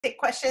take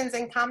questions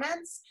and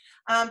comments.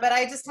 But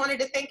I just wanted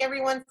to thank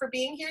everyone for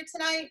being here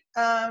tonight.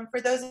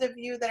 For those of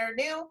you that are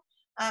new,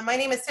 my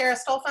name is Sarah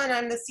Stolfa, and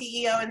I'm the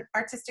CEO and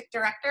Artistic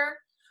Director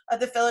of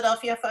the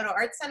Philadelphia Photo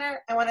Art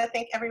Center. I want to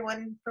thank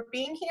everyone for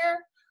being here.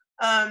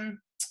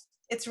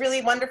 It's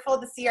really wonderful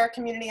to see our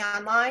community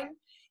online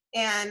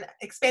and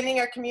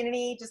expanding our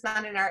community, just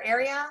not in our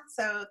area.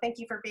 So thank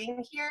you for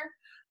being here.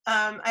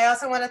 I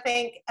also want to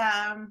thank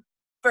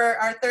for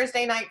our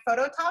Thursday night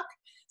photo talk.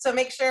 So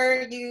make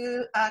sure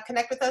you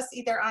connect with us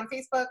either on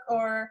Facebook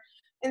or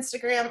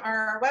Instagram or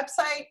our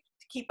website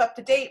to keep up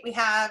to date. We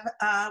have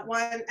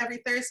one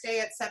every Thursday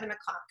at 7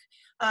 o'clock.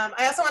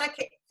 I also want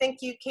to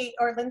thank you, Kate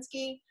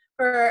Orlinsky,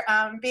 for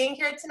being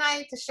here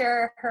tonight to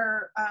share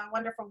her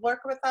wonderful work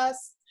with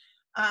us.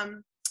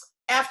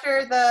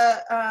 After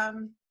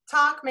the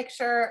talk, make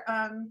sure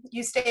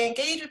you stay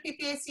engaged with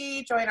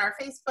PPAC, join our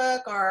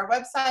Facebook or our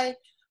website.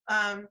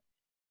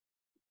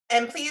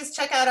 And please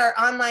check out our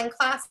online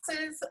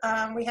classes.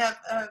 We have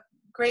a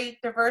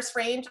great diverse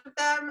range of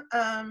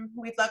them.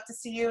 We'd love to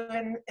see you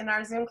in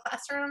our Zoom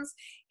classrooms.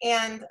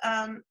 And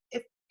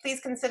please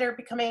consider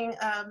becoming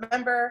a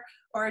member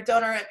or a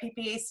donor at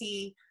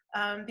PPAC.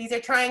 These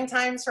are trying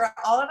times for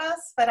all of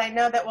us, but I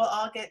know that we'll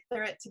all get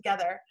through it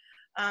together.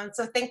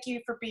 So thank you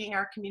for being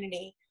our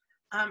community.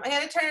 I'm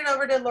going to turn it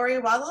over to Lori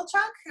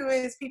Wazelchuk, who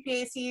is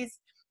PPAC's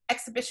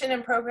Exhibition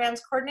and Programs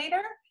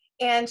Coordinator,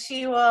 and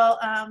she will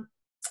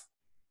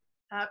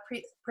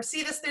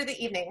proceed us through the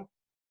evening.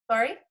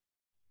 Lori?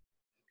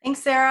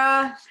 Thanks,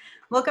 Sarah.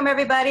 Welcome,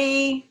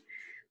 everybody.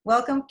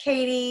 Welcome,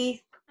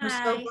 Katie. We're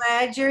so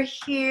glad you're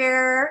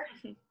here.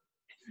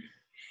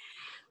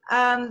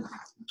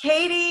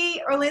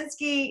 Katie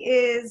Orlinsky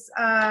is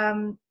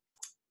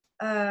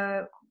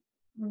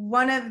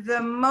one of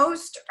the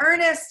most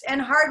earnest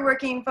and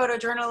hardworking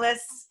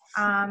photojournalists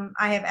I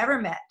have ever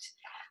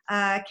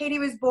met. Katie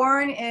was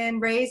born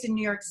and raised in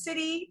New York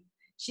City.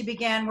 She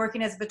began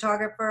working as a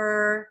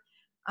photographer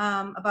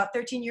about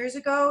 13 years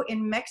ago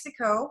in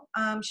Mexico.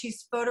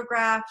 She's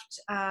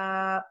photographed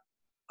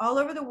all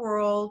over the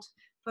world,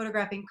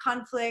 photographing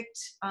conflict,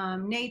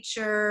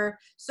 nature,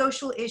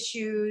 social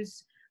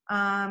issues,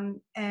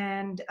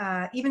 and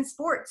even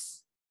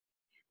sports.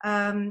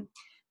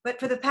 But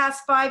for the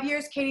past 5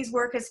 years, Katie's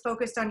work has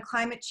focused on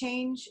climate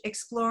change,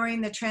 exploring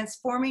the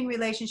transforming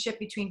relationship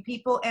between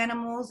people,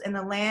 animals, and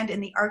the land in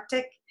the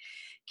Arctic.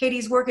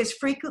 Katie's work is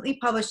frequently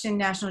published in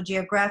National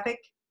Geographic,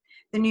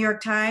 the New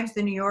York Times,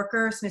 the New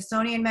Yorker,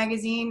 Smithsonian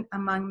Magazine,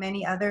 among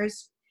many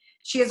others.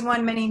 She has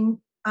won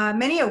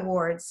many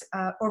awards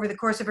over the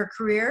course of her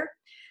career,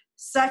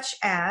 such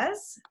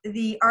as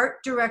the Art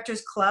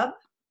Directors Club,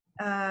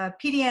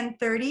 PDN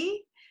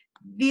 30,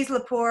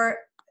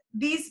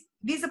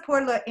 Visa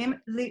pour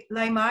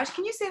l'image.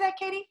 Can you say that,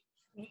 Katie?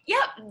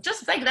 Yep,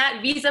 just like that,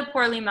 Visa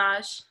pour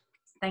l'image.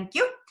 Thank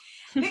you.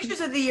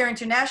 Pictures of the Year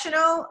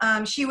International.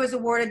 She was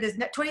awarded the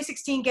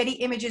 2016 Getty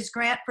Images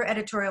Grant for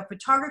Editorial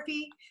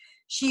Photography.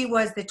 She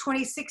was the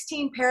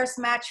 2016 Paris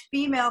Match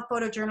Female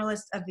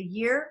Photojournalist of the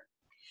Year.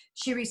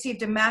 She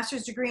received a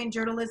master's degree in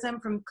journalism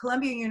from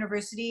Columbia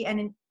University, and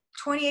in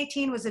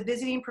 2018 was a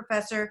visiting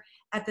professor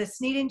at the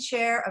Snedden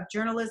Chair of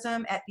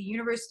Journalism at the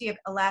University of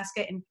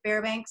Alaska in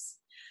Fairbanks.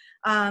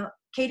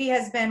 Katie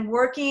has been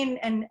working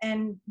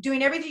and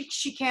doing everything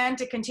she can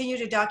to continue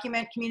to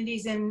document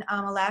communities in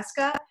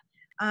Alaska.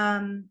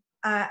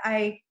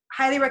 I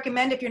highly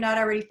recommend, if you're not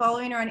already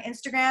following her on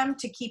Instagram,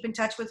 to keep in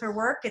touch with her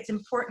work. It's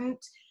important.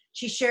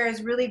 She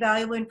shares really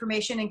valuable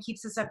information and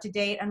keeps us up to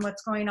date on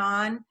what's going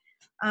on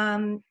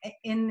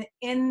in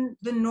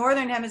the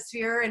Northern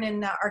Hemisphere and in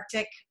the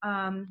Arctic.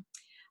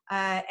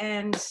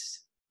 And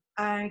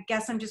I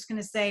guess I'm just going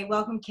to say,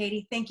 welcome,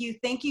 Katie. Thank you.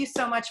 Thank you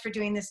so much for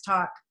doing this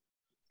talk.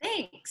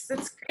 Thanks.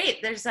 That's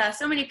great. There's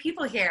so many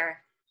people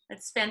here.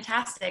 That's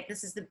fantastic.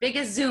 This is the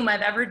biggest Zoom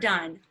I've ever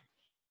done.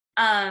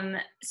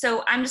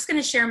 So I'm just going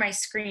to share my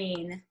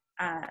screen.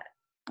 I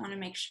want to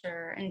make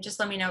sure, and just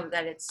let me know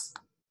that it's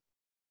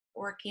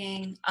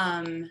working.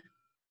 Are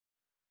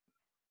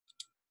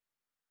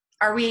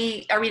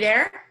we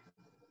there?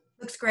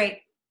 Looks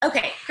great.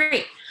 Okay,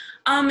 great.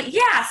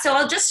 Yeah, so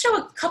I'll just show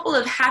a couple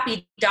of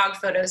happy dog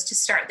photos to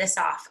start this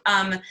off.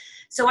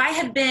 So I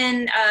have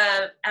been,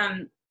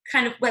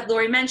 kind of what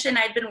Lori mentioned,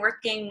 I'd been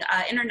working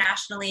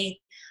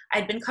internationally.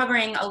 I'd been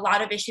covering a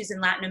lot of issues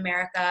in Latin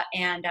America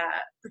and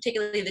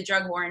particularly the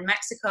drug war in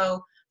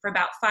Mexico for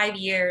about 5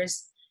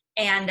 years.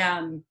 And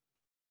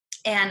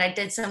I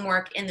did some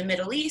work in the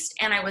Middle East,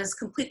 and I was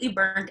completely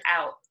burned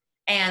out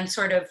and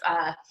sort of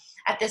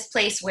at this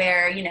place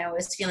where, you know, I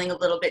was feeling a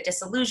little bit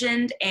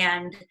disillusioned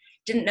and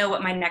didn't know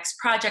what my next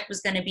project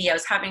was going to be. I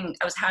was having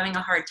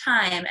a hard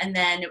time. And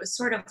then it was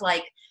sort of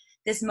like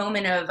this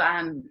moment of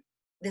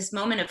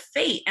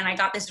fate. And I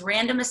got this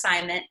random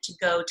assignment to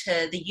go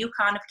to the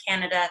Yukon of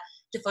Canada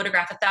to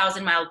photograph a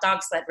 1,000-mile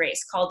dog sled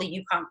race called the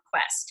Yukon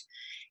Quest.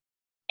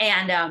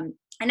 And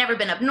I'd never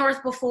been up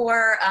north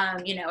before.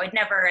 You know, I'd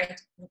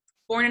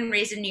born and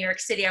raised in New York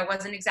City. I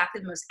wasn't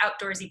exactly the most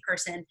outdoorsy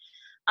person.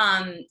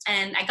 And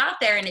I got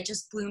there and it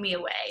just blew me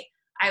away.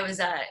 I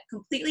was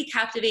completely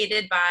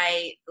captivated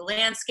by the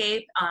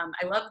landscape.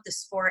 I loved the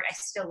sport. I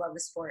still love the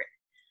sport.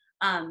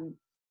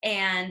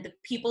 And the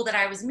people that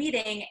I was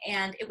meeting.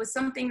 And it was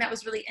something that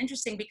was really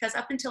interesting because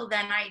up until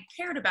then I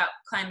cared about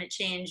climate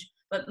change,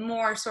 but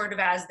more sort of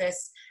as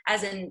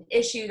an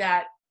issue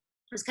that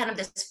was kind of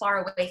this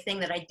far away thing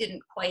that I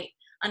didn't quite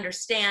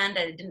understand.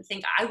 I didn't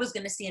think I was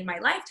going to see in my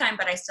lifetime,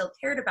 but I still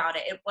cared about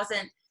it. It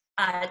wasn't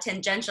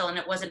tangential and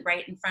it wasn't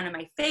right in front of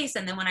my face.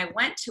 And then when I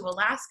went to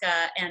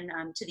Alaska and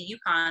to the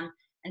Yukon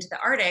and to the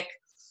Arctic,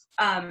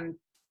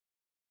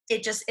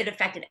 it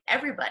affected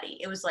everybody.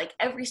 It was like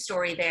every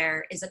story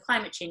there is a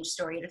climate change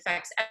story. It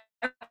affects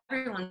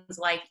everyone's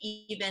life,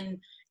 even,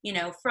 you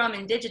know, from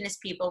indigenous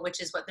people,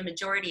 which is what the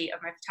majority of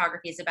my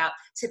photography is about,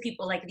 to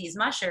people like these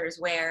mushers,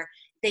 where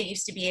they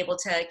used to be able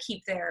to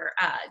keep their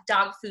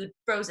dog food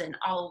frozen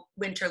all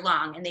winter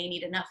long, and they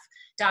need enough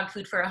dog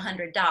food for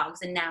 100 dogs,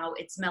 and now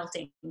it's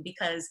melting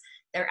because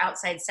their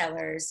outside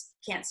cellars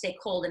can't stay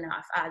cold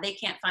enough. They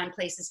can't find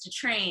places to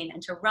train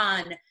and to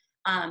run,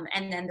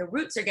 and then the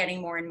routes are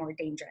getting more and more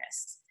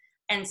dangerous.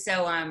 And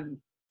so, and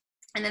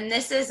then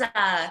this is,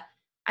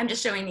 I'm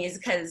just showing these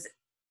because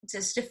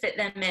just to fit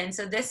them in.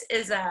 So this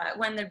is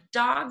when the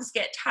dogs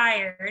get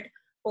tired,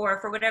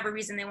 or for whatever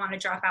reason they want to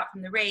drop out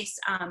from the race,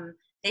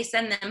 they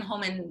send them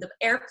home in the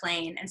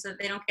airplane, and so that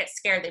they don't get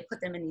scared, they put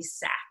them in these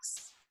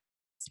sacks.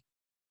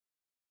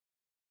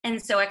 And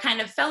so I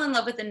kind of fell in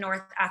love with the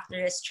North after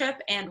this trip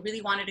and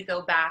really wanted to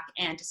go back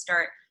and to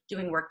start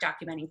doing work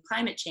documenting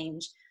climate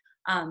change.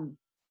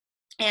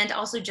 And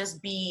also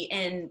just be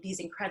in these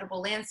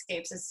incredible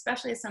landscapes,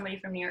 especially as somebody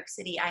from New York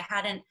City.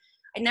 I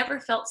never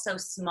felt so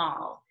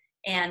small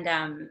and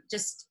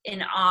just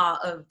in awe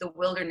of the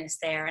wilderness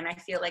there. And I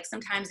feel like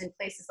sometimes in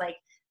places like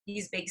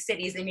these big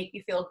cities, they make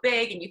you feel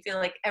big and you feel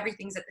like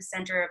everything's at the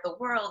center of the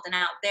world. And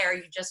out there,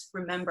 you just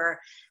remember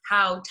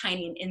how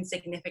tiny and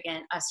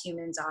insignificant us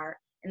humans are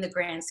in the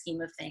grand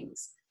scheme of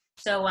things.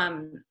 So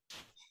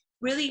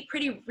really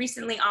pretty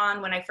recently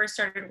on, when I first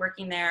started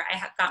working there,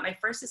 I got my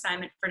first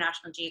assignment for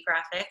National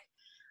Geographic.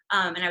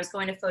 And I was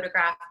going to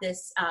photograph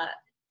this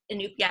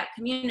Inupiat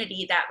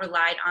community that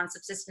relied on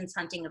subsistence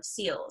hunting of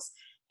seals.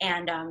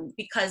 And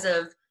because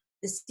of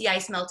the sea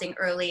ice melting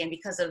early and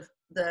because of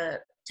the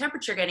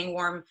temperature getting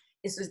warm,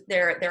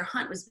 their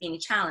hunt was being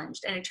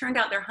challenged. And it turned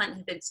out their hunt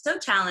had been so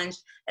challenged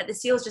that the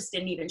seals just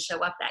didn't even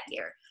show up that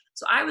year.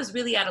 So I was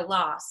really at a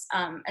loss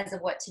as of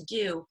what to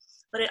do.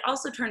 But it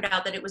also turned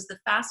out that it was the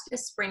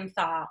fastest spring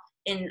thaw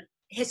in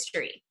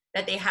history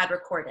that they had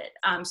recorded.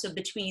 So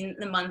between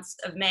the months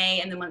of May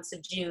and the months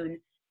of June,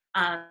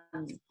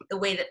 the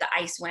way that the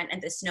ice went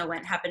and the snow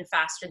went happened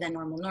faster than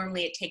normal.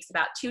 Normally it takes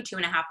about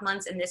 2.5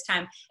 months, and this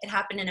time it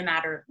happened in a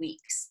matter of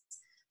weeks.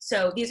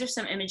 So these are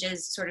some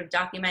images sort of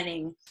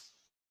documenting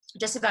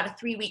just about a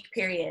 3-week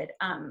period,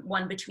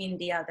 one between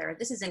the other.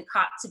 This is in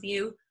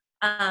Kotzebue,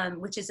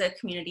 which is a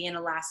community in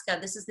Alaska.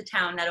 This is the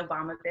town that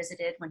Obama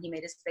visited when he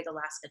made his big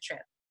Alaska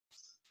trip.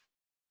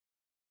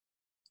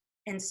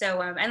 And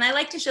so, and I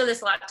like to show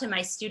this a lot to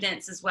my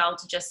students as well,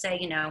 to just say,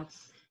 you know,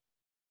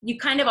 you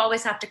kind of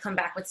always have to come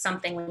back with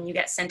something when you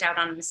get sent out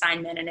on an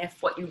assignment. And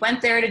if what you went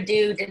there to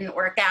do didn't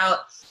work out,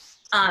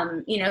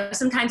 you know,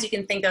 sometimes you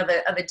can think of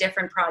a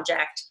different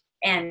project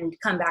and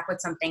come back with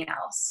something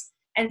else.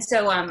 And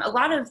so a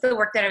lot of the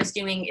work that I was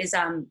doing is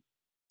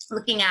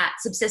looking at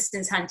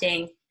subsistence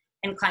hunting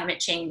and climate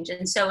change.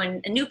 And so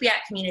in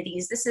Inupiat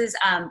communities, this is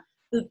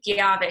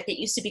Utqiagvik. It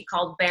used to be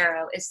called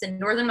Barrow. It's the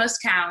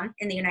northernmost town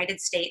in the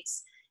United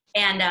States.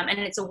 And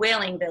it's a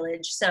whaling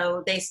village.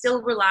 So they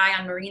still rely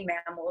on marine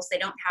mammals. They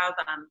don't have,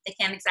 they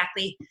can't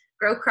exactly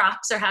grow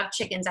crops or have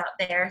chickens out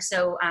there.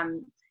 So,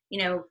 you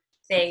know,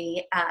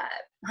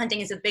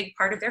 hunting is a big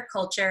part of their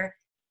culture.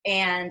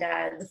 And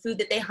the food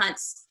that they hunt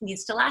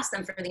needs to last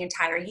them for the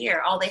entire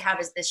year. All they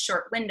have is this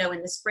short window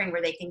in the spring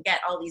where they can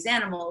get all these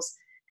animals,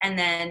 and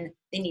then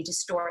they need to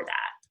store that.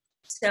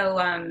 So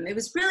it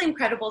was really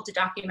incredible to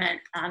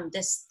document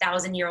this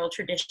 1,000-year-old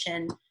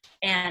tradition.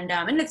 And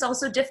it's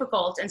also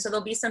difficult. And so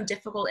there'll be some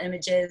difficult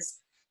images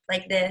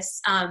like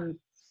this. You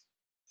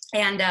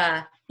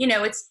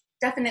know, it's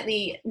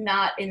definitely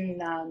not in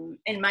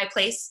my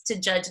place to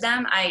judge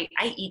them. I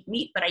eat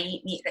meat, but I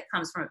eat meat that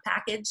comes from a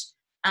package,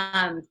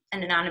 an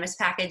anonymous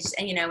package,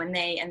 and, you know, and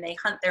they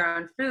hunt their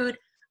own food.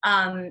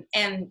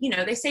 And, you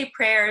know, they say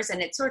prayers,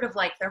 and it's sort of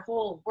like their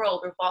whole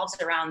world revolves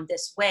around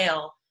this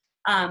whale.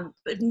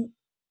 But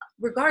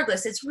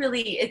regardless, it's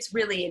really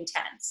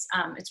intense.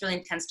 It's really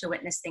intense to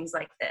witness things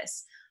like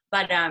this.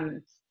 But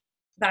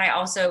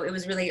it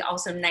was really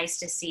also nice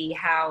to see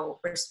how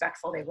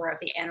respectful they were of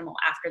the animal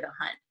after the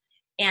hunt.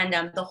 And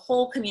the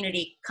whole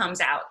community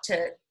comes out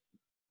to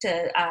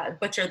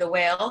butcher the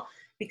whale,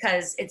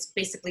 because it's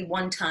basically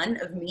 1 ton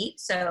of meat.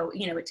 So,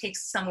 you know, it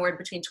takes somewhere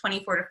between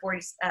 24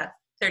 to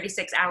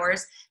 36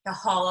 hours to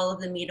haul all of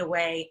the meat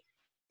away,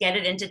 get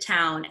it into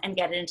town, and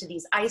get it into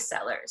these ice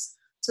cellars.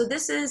 So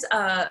this is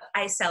a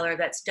ice cellar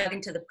that's dug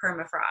into the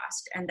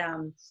permafrost. And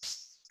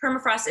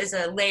permafrost is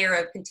a layer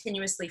of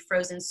continuously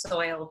frozen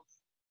soil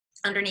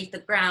underneath the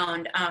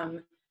ground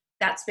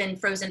that's been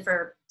frozen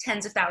for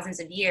tens of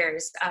thousands of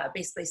years,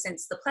 basically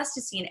since the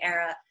Pleistocene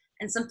era.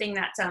 And something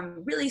that's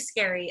really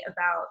scary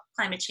about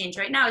climate change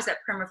right now is that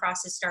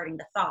permafrost is starting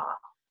to thaw.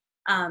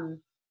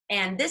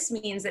 And this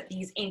means that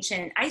these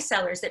ancient ice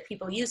cellars that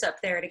people use up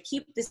there to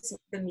keep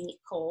the meat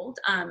cold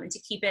and to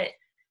keep it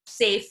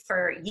safe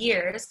for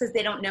years, because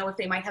they don't know if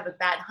they might have a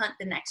bad hunt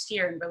the next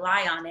year and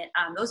rely on it,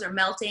 those are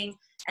melting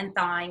and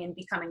thawing and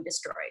becoming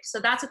destroyed. So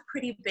that's a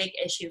pretty big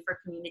issue for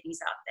communities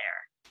out there.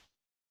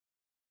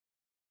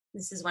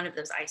 This is one of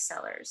those ice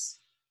cellars.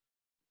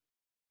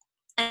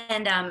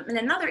 And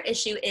another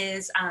issue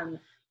is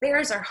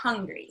bears are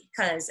hungry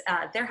because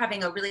they're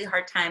having a really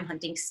hard time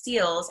hunting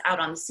seals out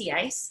on the sea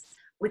ice,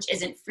 which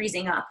isn't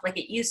freezing up like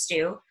it used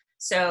to.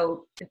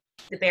 So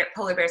the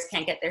polar bears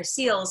can't get their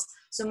seals.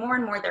 So more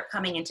and more they're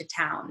coming into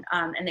town,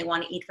 and they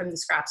want to eat from the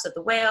scraps of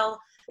the whale.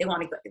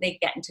 They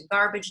get into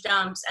garbage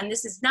dumps, and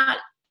this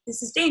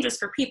is dangerous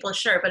for people,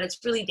 sure, but it's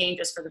really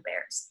dangerous for the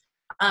bears,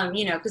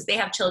 you know, because they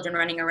have children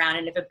running around,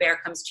 and if a bear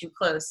comes too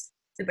close,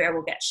 the bear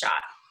will get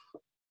shot.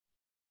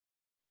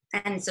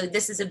 And so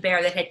this is a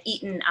bear that had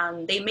eaten,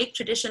 they make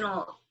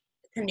traditional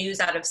canoes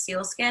out of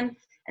seal skin.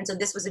 And so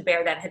this was a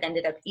bear that had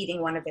ended up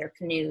eating one of their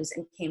canoes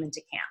and came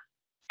into camp.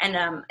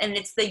 And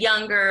it's the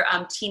younger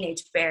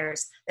teenage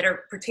bears that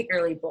are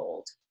particularly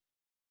bold.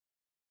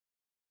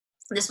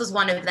 This was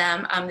one of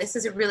them. This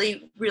is a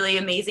really, really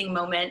amazing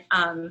moment.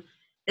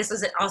 This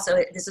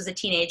was a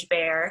teenage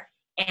bear.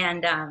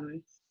 And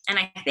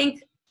I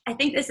think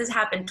this has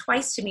happened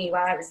twice to me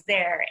while I was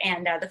there.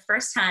 And the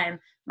first time,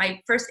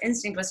 my first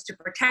instinct was to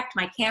protect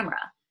my camera,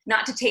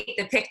 not to take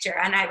the picture.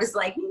 And I was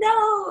like,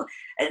 no,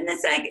 and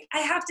it's like, I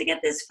have to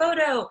get this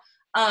photo.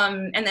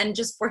 And then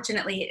just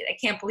fortunately, I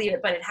can't believe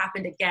it, but it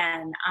happened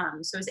again.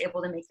 So I was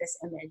able to make this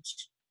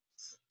image.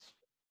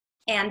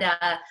 And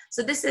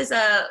so this is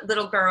a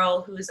little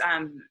girl who's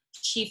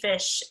she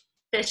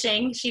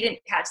fishing. She didn't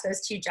catch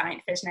those two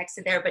giant fish next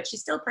to there, but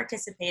she's still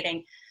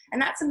participating. And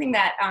that's something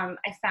that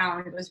I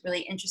found was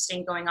really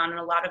interesting going on in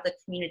a lot of the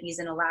communities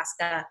in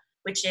Alaska,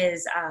 which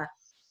is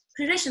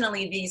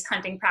traditionally these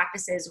hunting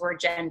practices were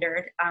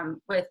gendered,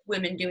 with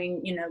women doing,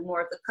 you know, more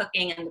of the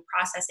cooking and the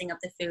processing of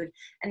the food,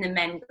 and the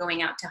men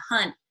going out to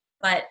hunt.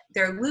 But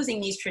they're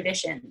losing these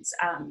traditions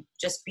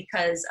just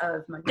because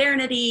of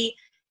modernity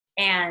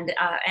and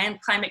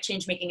climate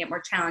change making it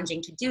more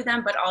challenging to do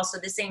them, but also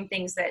the same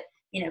things that,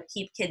 you know,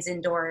 keep kids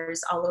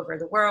indoors all over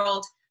the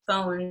world,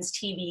 phones,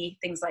 TV,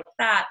 things like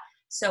that.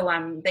 So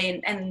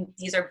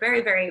these are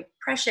very, very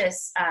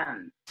precious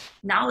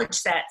knowledge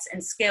sets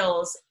and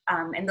skills.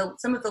 And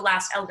some of the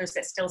last elders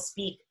that still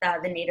speak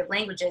the native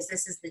languages,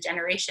 this is the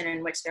generation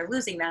in which they're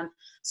losing them.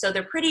 So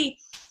they're pretty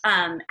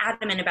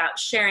adamant about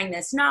sharing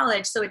this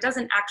knowledge. So it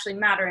doesn't actually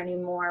matter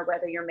anymore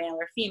whether you're male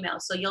or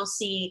female. So you'll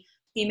see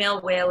female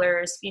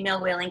whalers,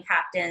 female whaling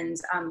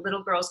captains,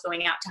 little girls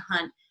going out to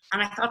hunt.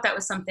 And I thought that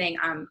was something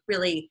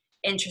really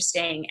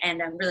interesting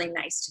and really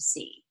nice to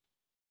see.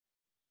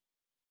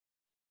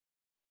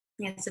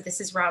 Yeah, so this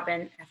is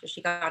Robin after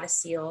she got a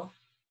seal.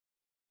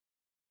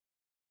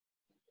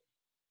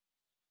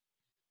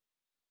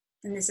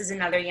 And this is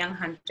another young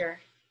hunter.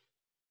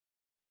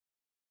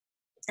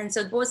 And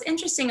so what's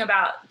interesting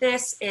about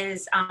this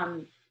is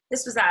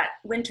this was that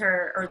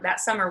winter or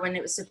that summer when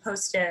it was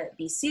supposed to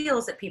be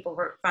seals that people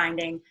were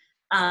finding,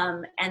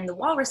 and the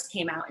walrus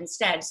came out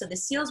instead. So the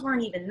seals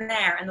weren't even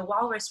there, and the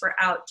walrus were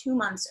out 2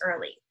 months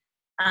early.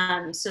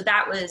 So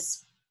that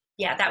was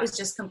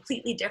just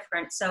completely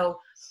different. So,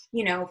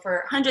 you know,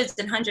 for hundreds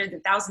and hundreds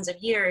and thousands of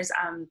years,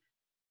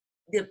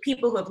 the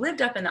people who have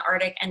lived up in the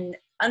Arctic and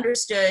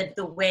understood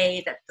the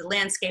way that the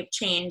landscape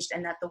changed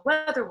and that the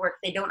weather worked,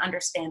 they don't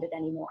understand it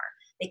anymore.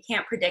 They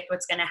can't predict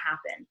what's going to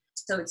happen.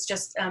 So it's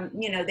just,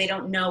 you know, they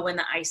don't know when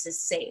the ice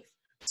is safe.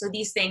 So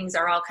these things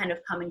are all kind of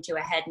coming to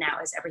a head now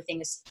as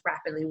everything is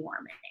rapidly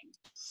warming.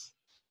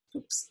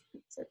 Oops,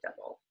 it's a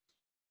double.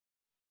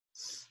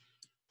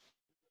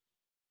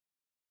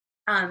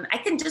 I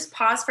can just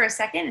pause for a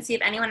second and see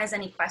if anyone has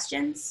any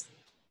questions.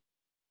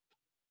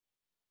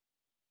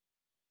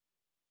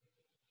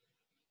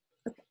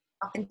 Okay,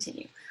 I'll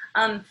continue.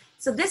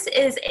 So this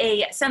is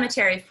a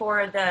cemetery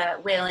for the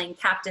whaling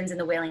captains and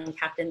the whaling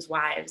captains'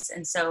 wives.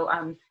 And so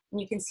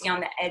you can see on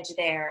the edge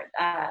there,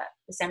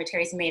 the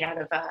cemetery is made out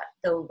of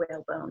the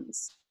whale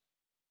bones.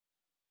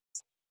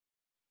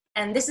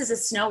 And this is a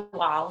snow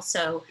wall.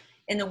 So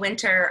in the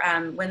winter,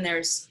 when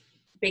there's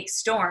big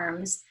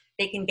storms,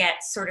 they can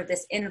get sort of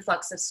this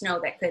influx of snow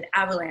that could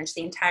avalanche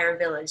the entire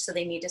village. So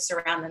they need to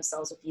surround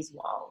themselves with these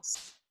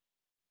walls.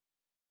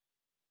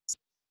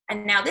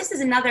 And now this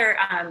is another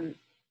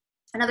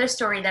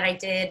story that I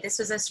did. This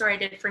was a story I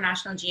did for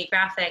National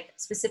Geographic,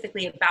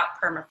 specifically about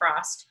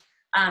permafrost.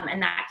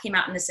 And that came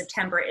out in the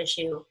September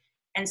issue.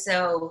 And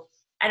so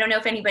I don't know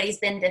if anybody's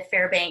been to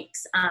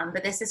Fairbanks,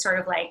 but this is sort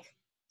of like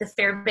the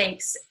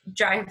Fairbanks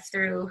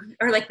drive-through,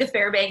 or like the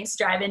Fairbanks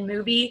drive-in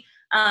movie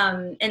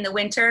in the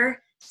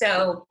winter.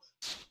 So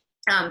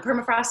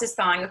permafrost is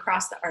thawing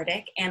across the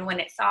Arctic, and when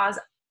it thaws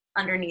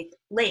underneath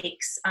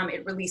lakes,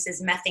 it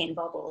releases methane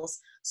bubbles.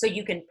 So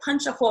you can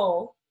punch a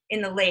hole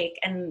in the lake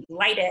and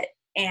light it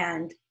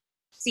and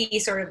see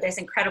sort of this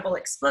incredible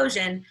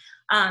explosion.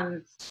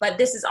 But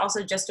this is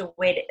also just a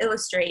way to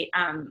illustrate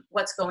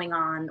what's going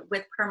on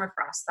with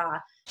permafrost thaw.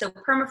 So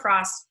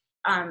permafrost,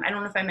 I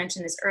don't know if I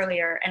mentioned this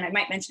earlier, and I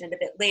might mention it a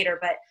bit later,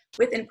 but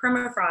within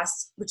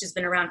permafrost, which has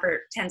been around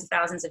for tens of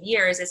thousands of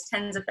years, is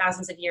tens of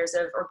thousands of years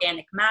of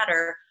organic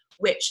matter,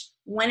 which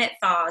when it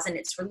thaws and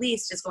it's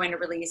released is going to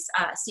release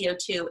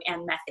CO2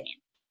 and methane.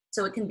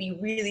 So it can be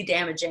really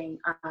damaging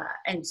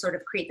and sort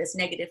of create this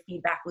negative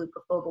feedback loop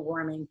of global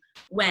warming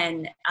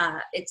when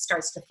it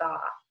starts to thaw,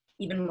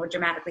 even more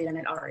dramatically than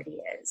it already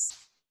is.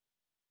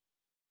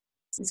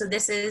 And so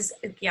this is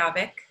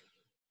Gjavik.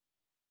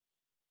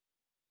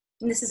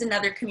 And this is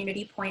another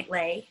community point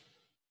lay.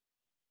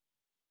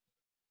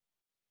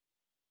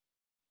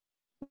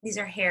 These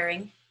are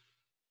herring.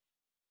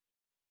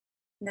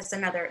 And that's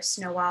another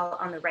snow wall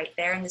on the right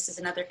there. And this is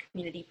another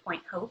community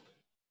point hope.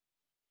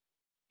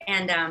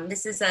 And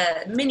this is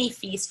a mini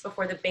feast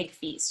before the big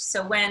feast.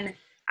 So when,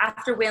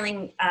 after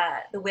whaling,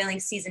 the whaling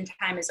season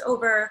time is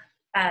over,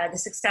 the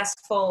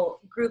successful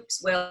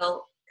groups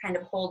will kind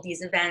of hold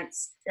these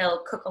events.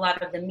 They'll cook a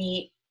lot of the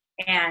meat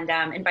and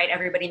invite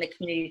everybody in the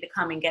community to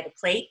come and get a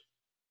plate.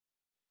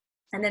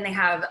 And then they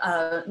have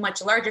a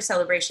much larger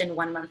celebration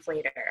 1 month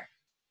later,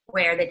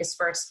 where they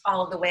disperse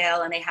all of the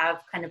whale and they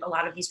have kind of a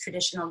lot of these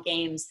traditional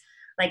games.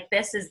 Like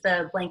this is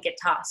the blanket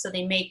toss. So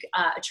they make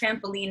a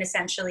trampoline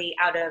essentially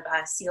out of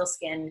seal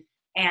skin,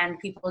 and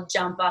people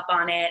jump up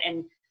on it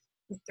and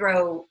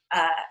throw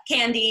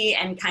candy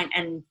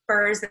and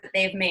furs that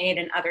they've made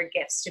and other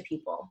gifts to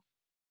people.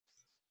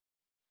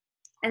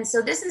 And so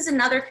this is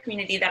another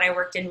community that I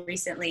worked in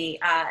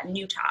recently,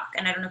 New Talk.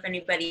 And I don't know if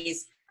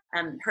anybody's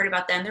heard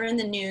about them. They're in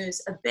the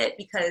news a bit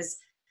because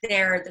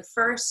they're the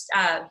first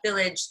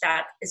village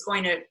that is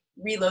going to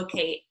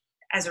relocate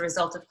as a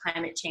result of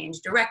climate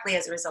change, directly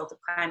as a result of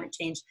climate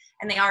change,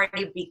 and they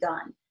already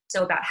begun.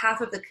 So about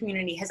half of the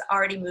community has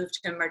already moved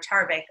to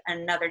Murtarvik,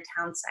 another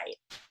town site.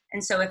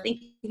 And so I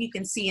think you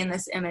can see in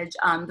this image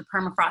the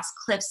permafrost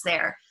cliffs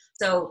there.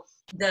 So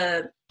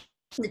the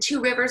two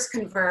rivers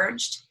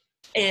converged,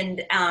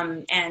 and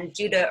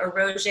due to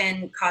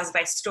erosion caused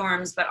by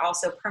storms, but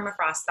also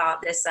permafrost thaw,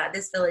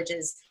 this village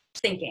is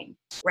sinking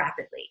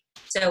rapidly.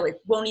 So it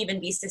won't even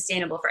be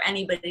sustainable for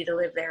anybody to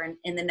live there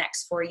in the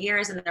next 4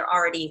 years, and they're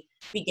already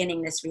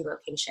beginning this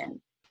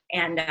relocation.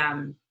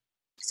 And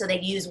so they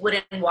use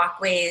wooden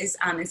walkways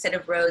instead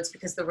of roads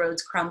because the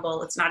roads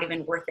crumble. It's not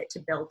even worth it to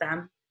build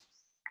them.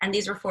 And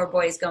these were 4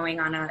 boys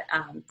going on a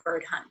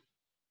bird hunt.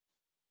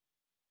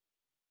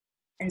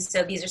 And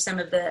so these are some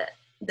of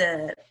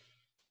the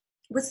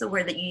what's the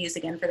word that you use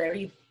again for there?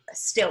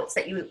 Stilts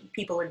that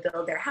people would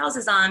build their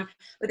houses on,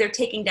 but they're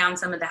taking down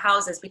some of the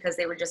houses because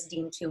they were just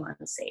deemed too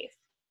unsafe.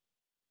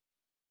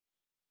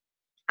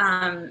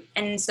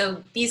 And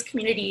so these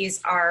communities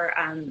are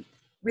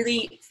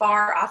really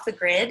far off the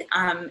grid,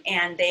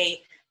 and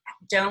they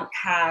don't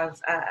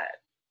have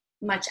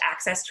much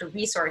access to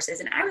resources.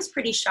 And I was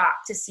pretty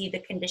shocked to see the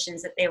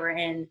conditions that they were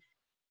in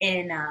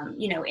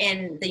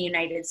the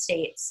United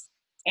States.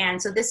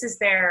 And so this is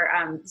their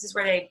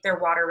their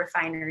water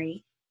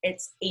refinery.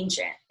 It's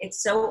ancient.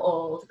 It's so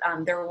old.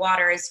 Their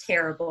water is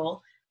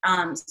terrible.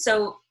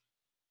 So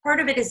part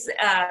of it is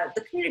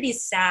the community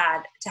is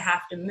sad to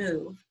have to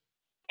move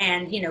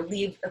and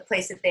leave a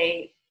place that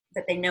they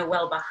know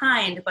well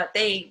behind, but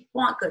they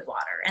want good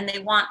water and they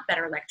want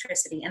better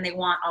electricity and they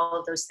want all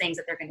of those things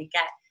that they're going to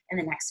get in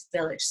the next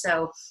village.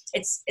 So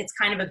it's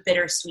kind of a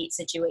bittersweet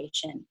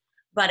situation.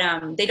 But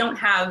they don't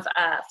have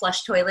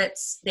flush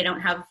toilets. They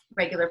don't have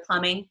regular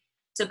plumbing.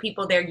 So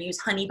people there use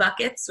honey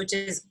buckets, which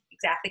is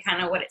exactly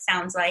kind of what it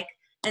sounds like.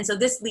 And so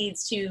this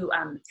leads to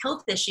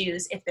health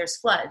issues if there's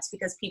floods,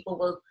 because people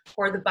will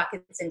pour the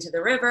buckets into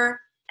the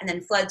river and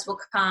then floods will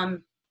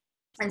come.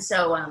 And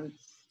so,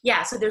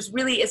 so there's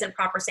really isn't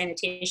proper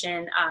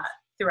sanitation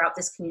throughout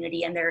this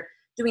community, and they're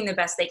doing the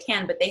best they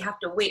can, but they have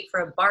to wait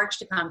for a barge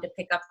to come to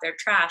pick up their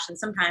trash. And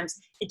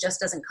sometimes it just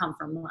doesn't come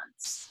for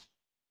months.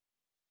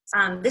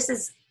 This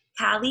is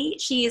Callie.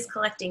 She is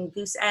collecting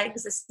goose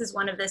eggs. This is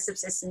one of the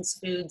subsistence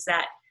foods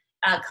that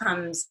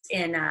comes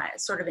in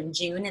sort of in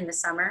June in the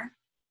summer.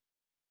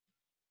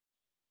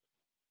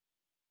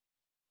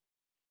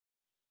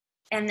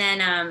 And then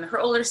her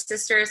older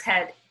sisters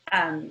had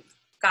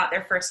got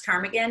their first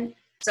ptarmigan.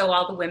 So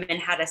all the women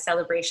had a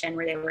celebration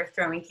where they were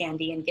throwing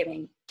candy and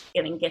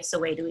giving gifts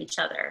away to each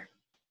other.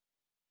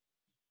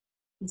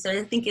 And so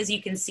I think, as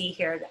you can see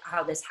here,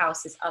 how this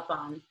house is up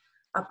on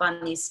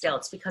these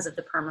stilts because of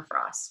the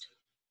permafrost.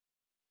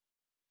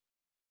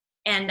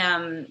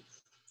 And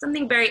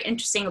something very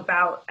interesting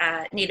about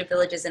Native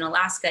villages in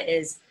Alaska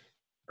is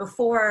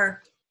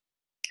before,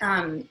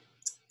 and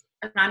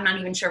I'm not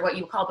even sure what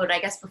you call, but I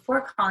guess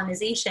before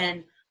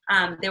colonization,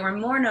 they were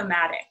more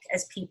nomadic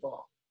as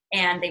people.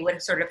 And they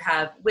would sort of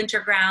have winter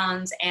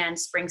grounds and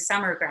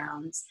spring-summer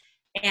grounds.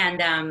 And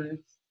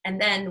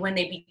then when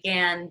they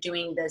began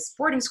doing this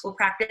boarding school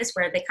practice,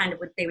 where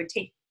they would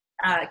take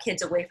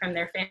kids away from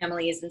their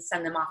families and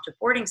send them off to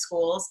boarding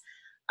schools,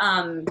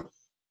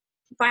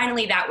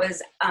 finally that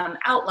was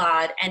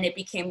outlawed, and it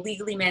became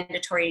legally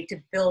mandatory to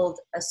build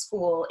a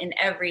school in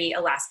every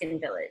Alaskan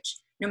village,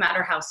 no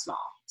matter how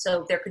small.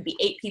 So there could be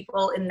 8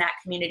 people in that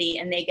community,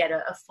 and they get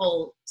a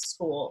full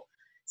school.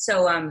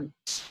 So,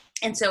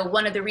 and so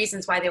one of the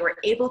reasons why they were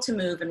able to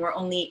move and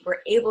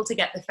were able to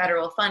get the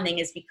federal funding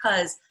is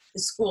because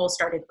the school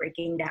started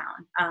breaking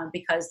down,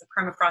 because the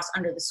permafrost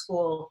under the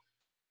school,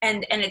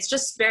 and it's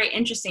just very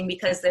interesting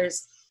because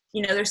there's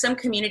some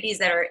communities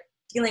that are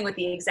dealing with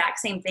the exact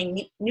same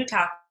thing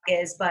Newtok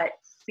is, but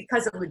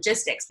because of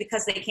logistics,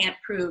 because they can't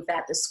prove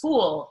that the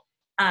school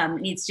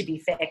needs to be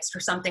fixed or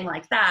something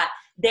like that,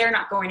 they're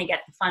not going to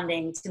get the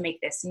funding to make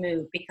this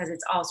move because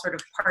it's all sort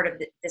of part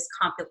of this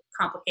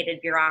complicated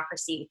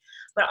bureaucracy.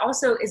 But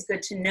also is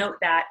good to note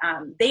that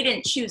they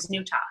didn't choose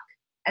Newtok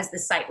as the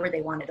site where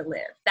they wanted to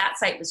live. That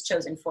site was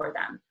chosen for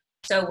them.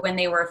 So when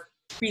they were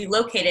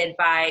relocated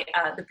by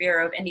the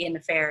Bureau of Indian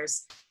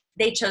Affairs,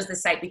 they chose the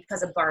site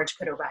because a barge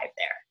could arrive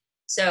there.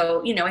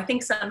 So, I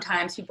think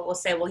sometimes people will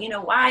say, well,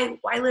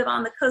 why live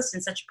on the coast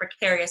in such a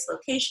precarious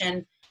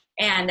location?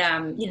 And,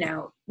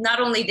 not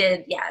only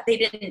they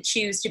didn't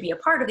choose to be a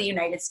part of the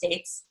United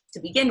States to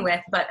begin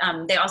with, but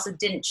they also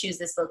didn't choose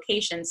this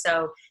location.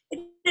 So it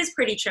is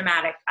pretty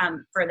traumatic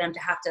for them to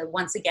have to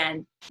once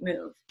again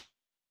move.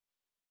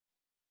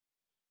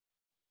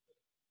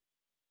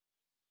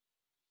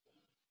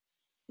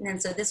 And then,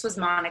 so this was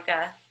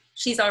Monica.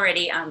 She's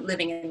already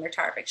living in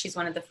Murtarvik. She's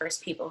one of the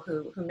first people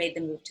who made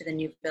the move to the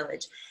new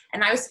village.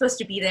 And I was supposed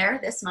to be there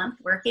this month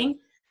working.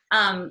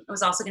 I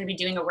was also going to be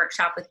doing a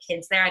workshop with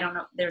kids there. I don't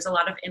know, there's a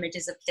lot of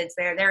images of kids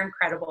there. They're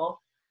incredible.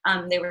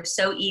 They were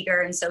so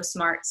eager and so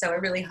smart. So I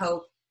really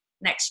hope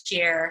next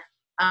year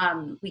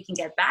we can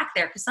get back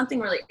there, because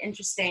something really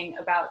interesting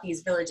about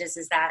these villages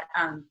is that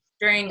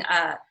during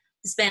the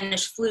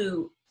Spanish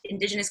flu,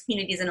 Indigenous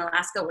communities in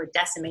Alaska were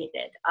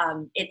decimated.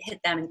 It hit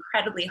them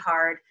incredibly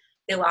hard.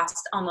 They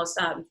lost almost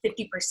 50%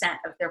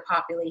 of their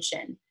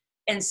population.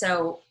 And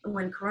so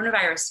when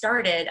coronavirus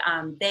started,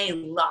 they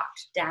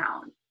locked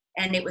down.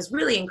 And it was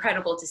really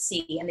incredible to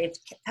see. And they've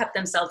kept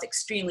themselves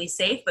extremely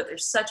safe, but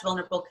there's such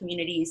vulnerable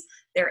communities.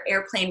 They're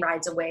airplane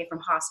rides away from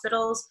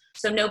hospitals.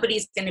 So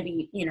nobody's going to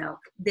be,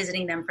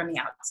 visiting them from the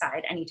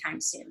outside anytime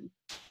soon.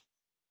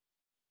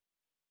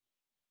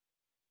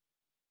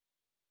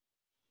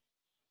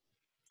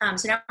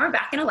 So now we're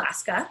back in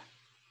Alaska.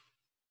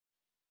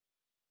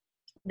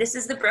 This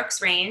is the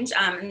Brooks Range,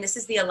 and this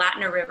is the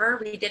Alatna River.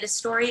 We did a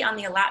story on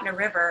the Alatna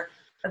River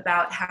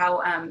about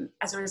how,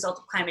 as a result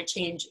of climate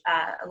change,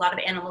 a lot of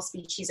animal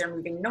species are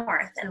moving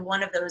north, and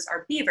one of those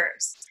are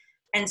beavers.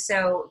 And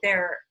so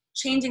they're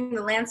changing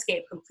the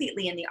landscape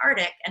completely in the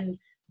Arctic, and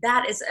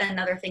that is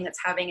another thing that's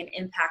having an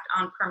impact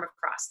on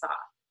permafrost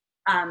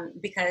thaw.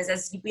 Because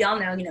as we all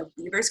know,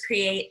 beavers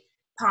create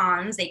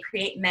ponds, they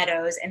create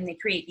meadows, and they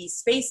create these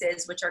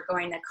spaces which are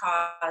going to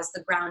cause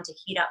the ground to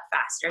heat up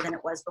faster than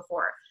it was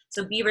before.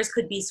 So beavers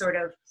can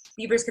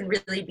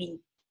really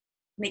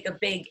make a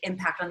big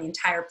impact on the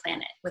entire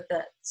planet with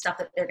the stuff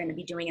that they're going to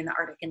be doing in the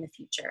Arctic in the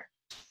future.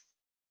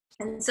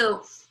 And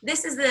so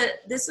this was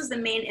the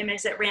main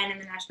image that ran in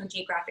the National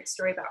Geographic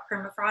story about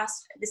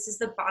permafrost. This is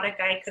the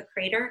Bodagaika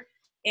crater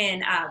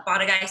in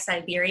Bodagai,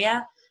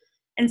 Siberia.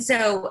 And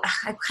so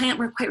I can't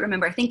quite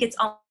remember. I think it's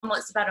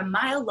almost about a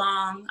mile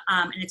long,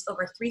 and it's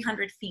over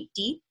 300 feet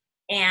deep.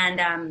 And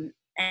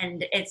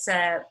it's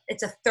a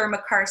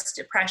thermokarst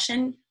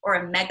depression, or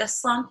a mega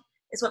slump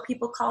is what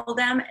people call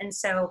them. And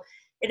so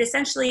it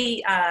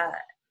essentially,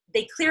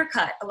 they clear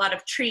cut a lot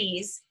of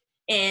trees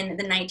in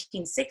the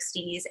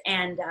 1960s.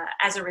 And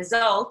as a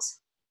result,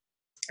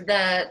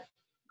 the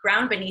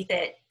ground beneath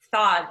it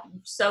thawed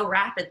so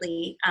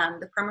rapidly,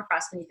 the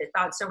permafrost beneath it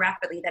thawed so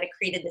rapidly that it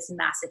created this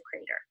massive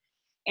crater.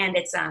 And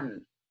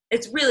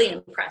it's really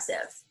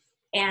impressive.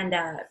 And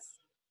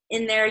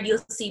in there you'll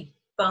see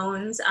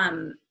bones,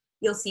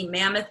 you'll see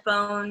mammoth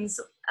bones,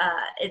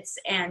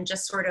 and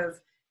just sort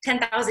of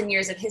 10,000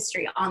 years of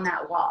history on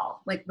that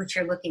wall, like what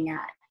you're looking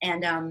at.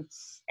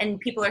 And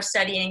people are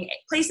studying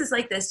places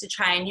like this to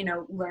try and,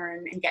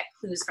 learn and get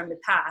clues from the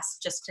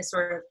past, just to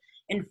sort of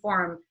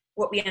inform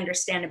what we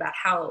understand about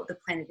how the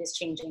planet is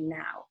changing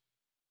now.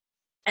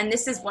 And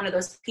this is one of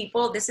those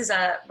people. This is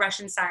a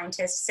Russian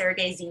scientist,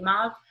 Sergei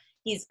Zimov.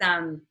 He's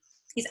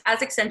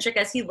as eccentric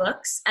as he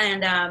looks.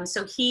 And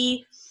so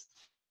he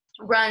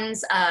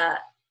runs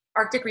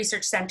Arctic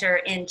Research Center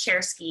in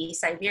Chersky,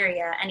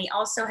 Siberia, and he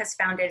also has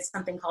founded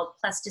something called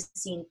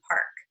Pleistocene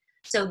Park.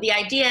 So the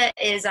idea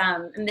is,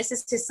 and this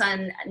is his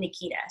son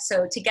Nikita,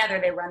 so together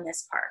they run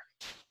this park.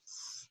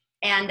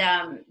 And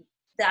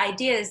the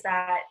idea is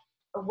that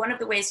one of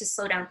the ways to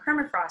slow down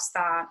permafrost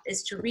thaw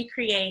is to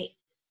recreate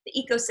the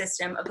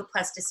ecosystem of the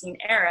Pleistocene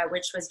era,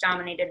 which was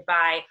dominated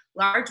by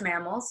large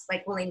mammals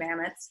like woolly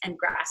mammoths and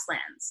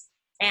grasslands.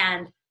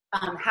 And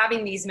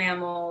having these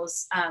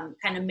mammals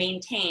kind of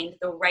maintained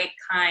the right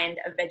kind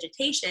of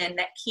vegetation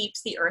that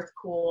keeps the earth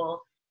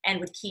cool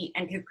and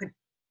could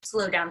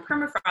slow down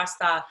permafrost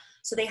thaw.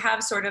 So they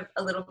have sort of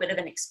a little bit of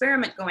an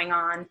experiment going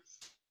on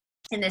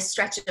in this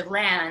stretch of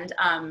land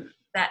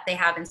that they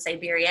have in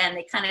Siberia, and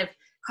they kind of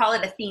call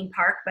it a theme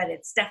park, but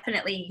it's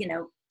definitely, you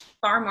know,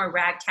 far more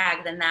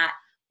ragtag than that.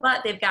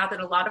 But they've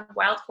gathered a lot of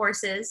wild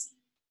horses,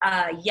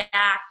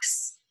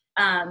 yaks,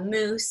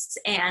 moose,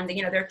 and,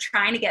 you know, they're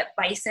trying to get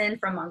bison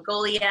from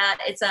Mongolia.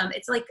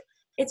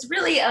 It's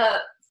really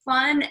a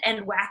fun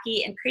and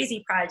wacky and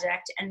crazy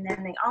project. And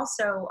then they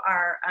also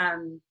are,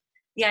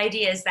 the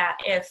idea is that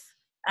if,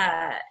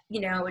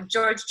 you know,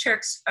 George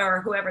Churks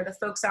or whoever the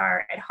folks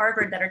are at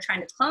Harvard that are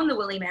trying to clone the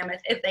woolly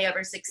mammoth, if they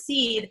ever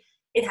succeed,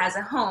 it has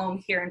a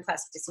home here in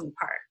Pleistocene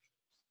Park.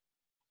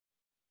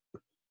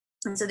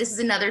 And so this is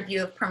another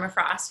view of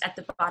permafrost at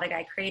the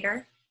Bottogai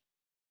crater.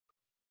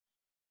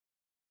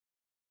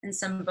 And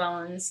some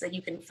bones that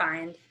you can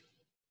find.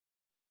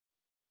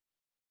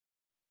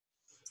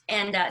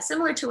 And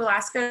similar to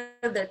Alaska,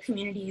 the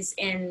communities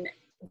in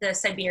the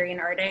Siberian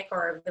Arctic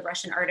or the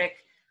Russian Arctic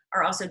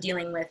are also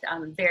dealing with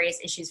various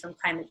issues from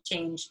climate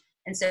change.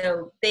 And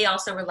so they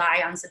also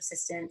rely on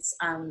subsistence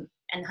and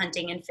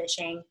hunting and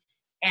fishing.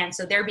 And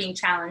so they're being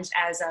challenged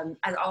as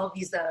all of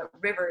these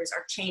rivers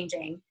are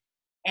changing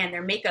and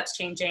their makeup's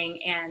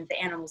changing and the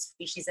animal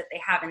species that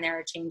they have in there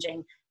are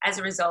changing as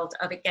a result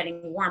of it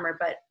getting warmer,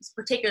 but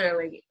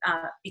particularly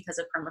because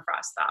of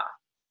permafrost thaw.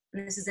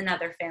 And this is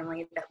another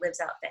family that lives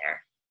out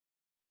there.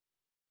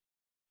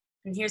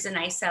 And here's an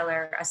ice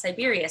cellar, a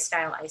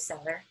Siberia-style ice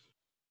cellar.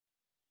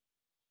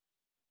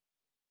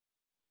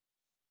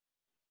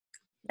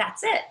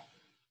 That's it.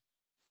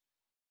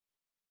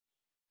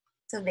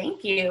 So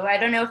thank you. I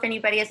don't know if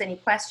anybody has any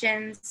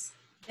questions.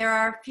 There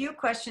are a few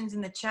questions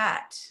in the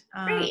chat.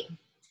 Great.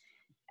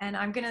 And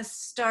I'm going to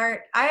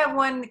start. I have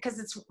one because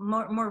it's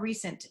more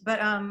recent, but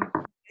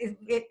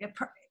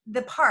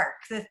the park,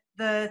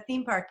 the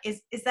theme park,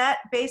 is that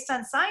based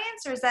on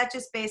science or is that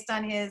just based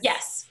on his?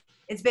 Yes.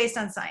 It's based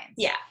on science.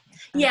 Yeah.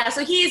 Yeah.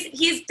 So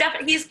he's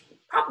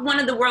probably one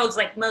of the world's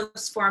like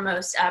most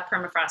foremost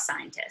permafrost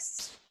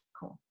scientists.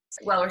 Cool.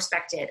 Well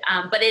respected.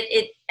 But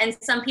and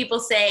some people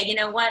say, you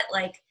know what,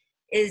 like,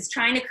 is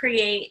trying to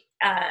create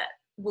a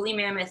woolly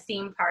mammoth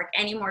theme park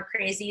any more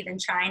crazy than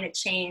trying to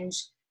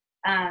change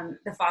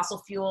the fossil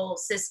fuel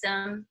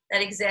system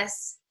that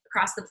exists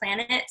across the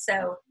planet?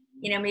 So,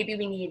 you know, maybe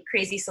we need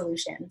crazy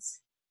solutions.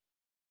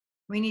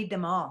 We need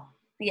them all.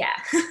 Yeah.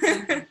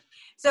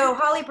 So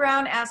Holly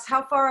Brown asks,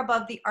 how far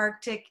above the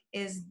Arctic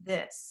is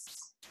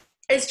this?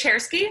 Is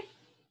Chersky?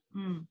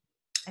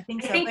 I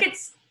think so.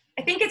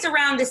 I think it's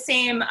around the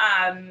same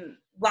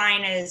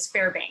line as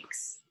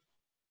Fairbanks,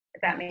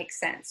 if that makes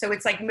sense. So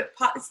it's like,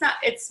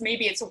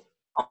 it's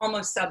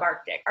almost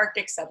subarctic,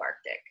 Arctic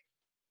subarctic.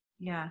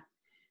 Yeah.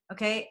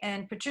 Okay.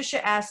 And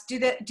Patricia asked, do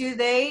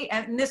they,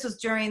 and this was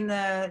during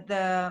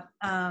the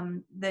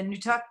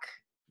Nutuk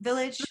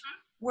village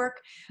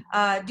work,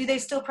 do they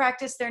still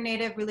practice their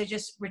native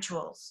religious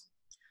rituals?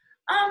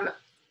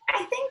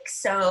 I think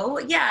so,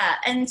 yeah.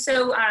 And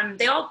so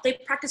they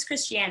practice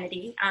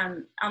Christianity.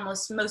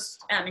 Almost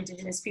most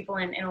indigenous people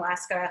in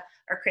Alaska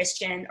are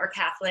Christian or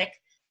Catholic.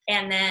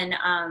 And then,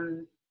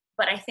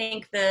 but I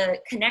think the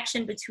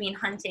connection between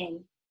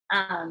hunting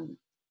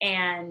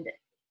and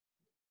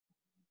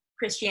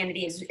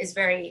Christianity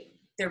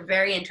they're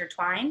very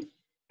intertwined.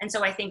 And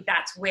so I think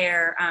that's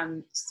where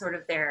sort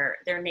of their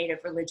native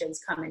religions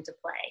come into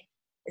play,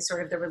 is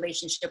sort of the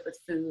relationship with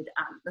food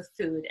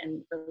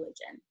and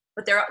religion.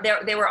 But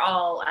they were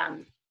all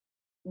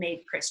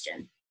made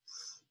Christian,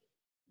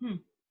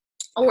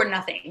 or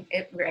nothing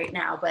right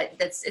now. But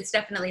it's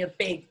definitely a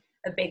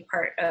big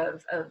part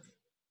of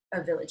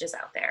villages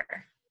out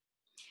there.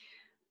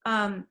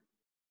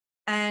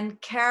 And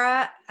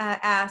Kara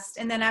asked,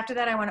 and then after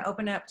that, I want to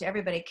open it up to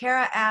everybody.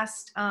 Kara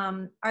asked,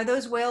 are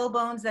those whale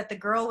bones that the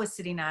girl was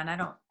sitting on? I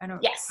don't.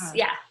 Yes,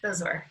 yeah,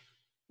 those were,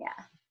 yeah.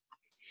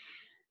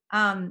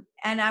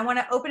 And I want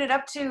to open it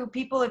up to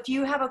people. If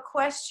you have a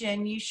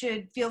question, you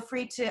should feel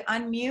free to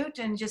unmute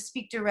and just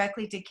speak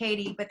directly to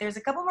Katie. But there's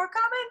a couple more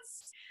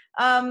comments.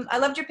 I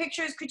loved your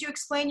pictures. Could you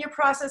explain your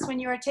process when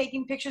you are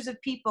taking pictures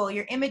of people?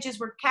 Your images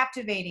were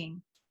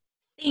captivating.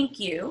 Thank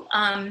you.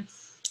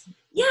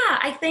 Yeah,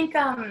 I think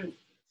I'm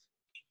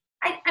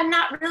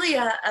not really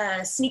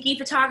a sneaky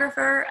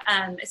photographer,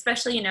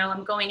 especially, you know,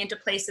 I'm going into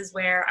places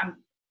where I'm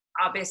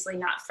obviously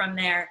not from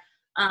there.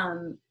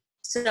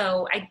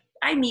 So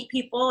I meet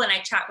people and I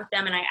chat with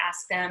them and I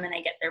ask them and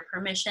I get their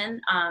permission,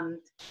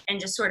 and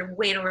just sort of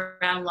wait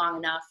around long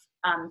enough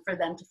for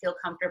them to feel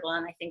comfortable.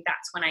 And I think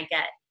that's when I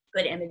get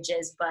good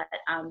images, but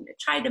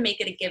try to make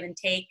it a give and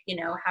take, you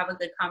know, have a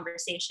good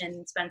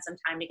conversation, spend some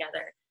time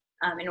together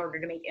in order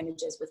to make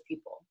images with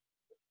people.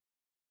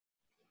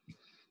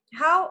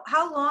 How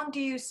long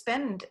do you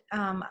spend,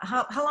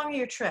 how long are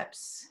your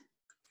trips?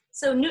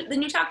 So the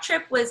Nutuk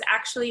trip was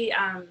actually,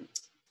 I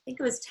think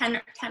it was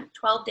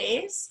 12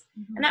 days.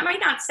 Mm-hmm. And that might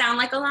not sound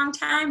like a long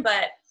time,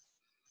 but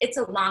it's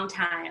a long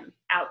time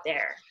out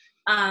there.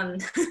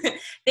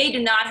 They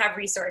do not have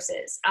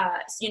resources,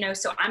 you know,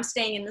 so I'm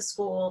staying in the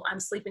school, I'm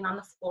sleeping on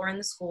the floor in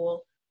the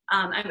school.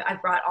 I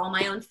brought all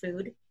my own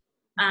food.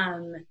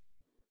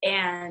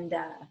 And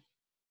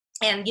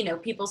and you know,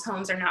 people's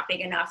homes are not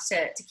big enough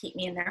to keep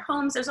me in their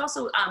homes. There's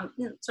also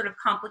sort of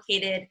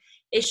complicated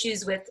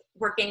issues with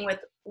working with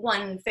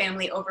one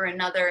family over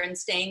another and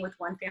staying with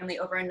one family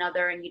over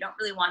another, and you don't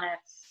really want to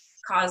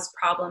cause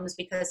problems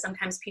because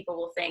sometimes people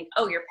will think,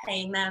 oh, you're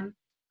paying them,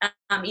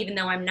 even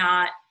though I'm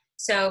not.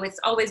 So it's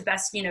always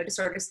best, you know, to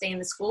sort of stay in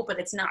the school, but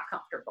it's not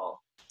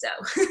comfortable. So,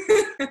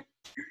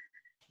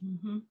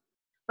 Mm-hmm.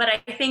 but I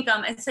think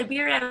in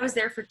Siberia, I was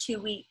there for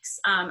 2 weeks,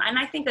 and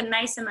I think a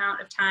nice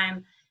amount of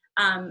time.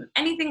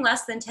 Anything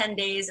less than 10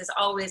 days is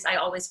I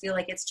always feel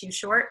like it's too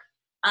short.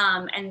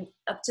 And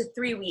up to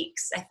 3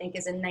 weeks, I think,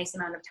 is a nice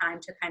amount of time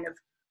to kind of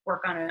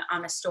work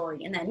on a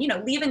story. And then, you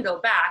know, leave and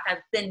go back.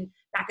 I've been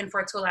back and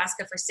forth to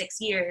Alaska for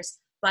 6 years,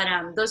 but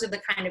those are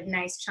the kind of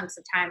nice chunks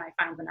of time I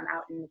find when I'm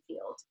out in the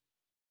field.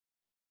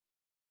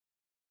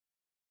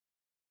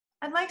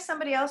 I'd like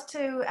somebody else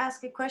to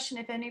ask a question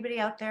if anybody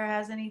out there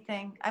has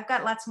anything. I've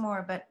got lots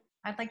more, but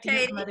I'd like to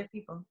hear from other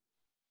people.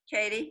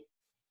 Katie?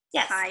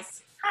 Yes. Hi.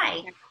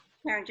 Hi.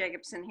 Karen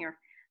Jacobson here.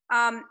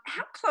 How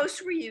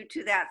close were you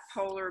to that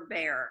polar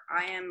bear?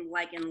 I am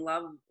like in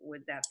love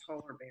with that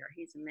polar bear.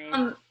 He's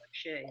amazing.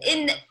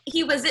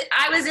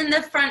 I was in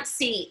the front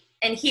seat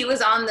and he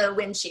was on the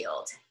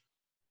windshield.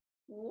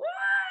 What?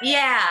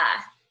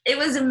 Yeah, it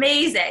was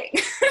amazing.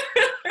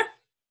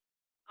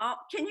 Oh,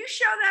 can you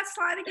show that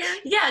slide again?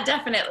 Yeah,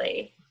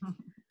 definitely.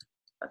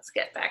 Let's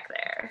get back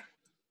there.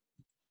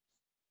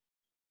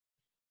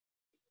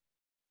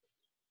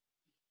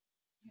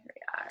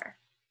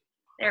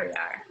 There we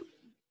are.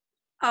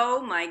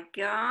 Oh my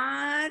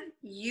God.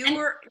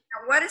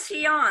 What is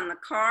he on, the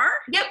car?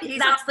 Yep,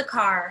 that's the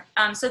car.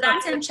 So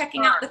that's him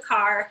checking out the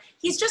car.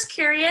 He's just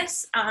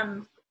curious,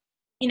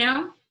 you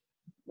know?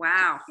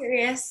 Wow.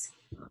 Curious.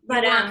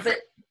 But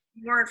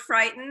you weren't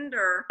frightened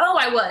or? Oh,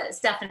 I was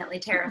definitely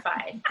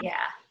terrified.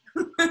 Yeah.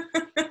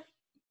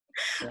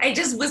 I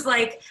just was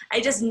like,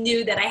 I just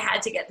knew that I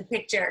had to get the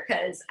picture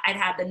because I'd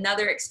had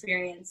another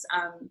experience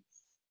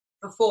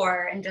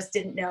before and just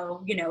didn't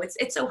know, you know,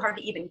 it's so hard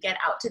to even get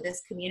out to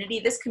this community.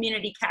 This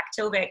community,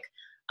 Kaktovik,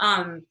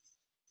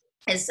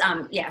 is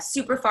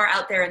super far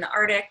out there in the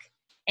Arctic,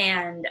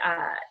 and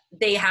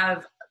they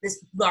have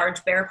this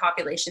large bear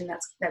population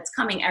that's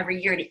coming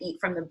every year to eat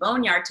from the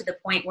boneyard, to the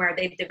point where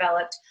they've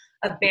developed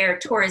a bear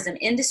tourism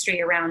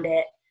industry around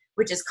it,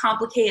 which is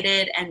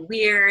complicated and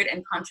weird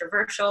and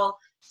controversial.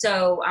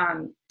 So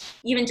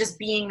even just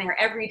being there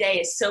every day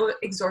is so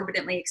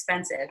exorbitantly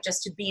expensive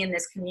just to be in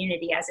this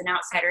community as an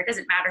outsider. It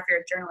doesn't matter if you're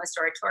a journalist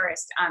or a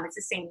tourist.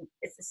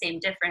 It's the same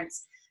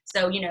difference.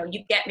 So, you know,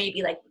 you get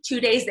maybe like 2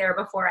 days there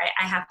before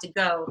I have to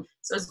go.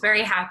 So I was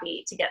very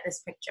happy to get this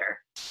picture.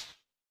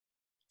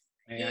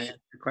 May I ask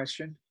a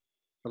question?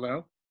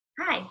 Hello?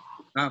 Hi.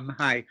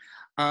 Hi.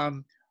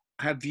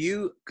 Have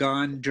you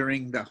gone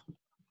during the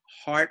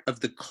heart of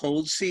the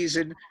cold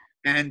season?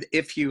 And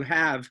if you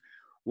have,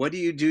 what do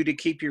you do to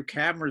keep your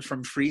cameras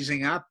from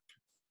freezing up?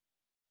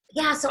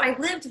 Yeah, so I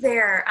lived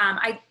there.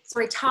 I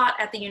taught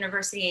at the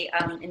University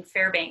in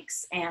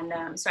Fairbanks,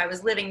 and so I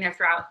was living there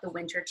throughout the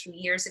winter 2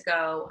 years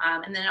ago.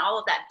 And then all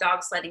of that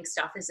dog sledding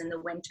stuff is in the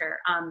winter.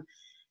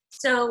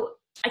 So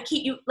I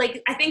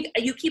think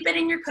you keep it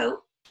in your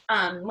coat.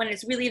 When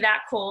it's really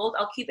that cold,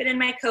 I'll keep it in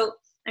my coat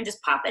and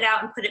just pop it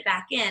out and put it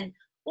back in.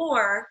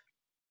 Or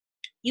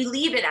you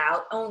leave it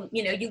out.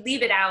 You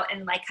leave it out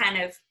and like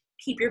kind of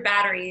keep your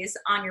batteries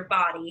on your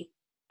body,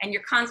 and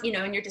you're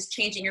and you're just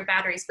changing your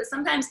batteries. But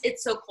sometimes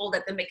it's so cold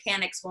that the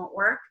mechanics won't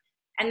work,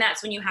 and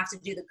that's when you have to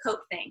do the coat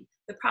thing.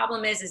 The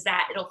problem is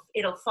that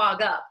it'll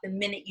fog up the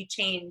minute you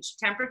change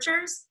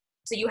temperatures.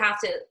 So you have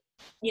to,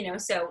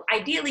 so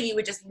ideally you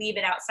would just leave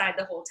it outside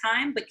the whole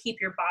time, but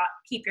keep your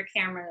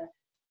camera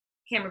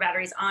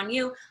batteries on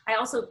you. I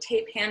also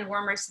tape hand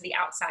warmers to the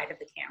outside of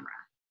the camera.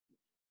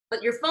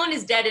 But your phone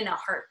is dead in a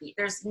heartbeat.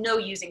 There's no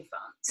using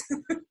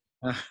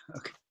phones.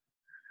 Okay.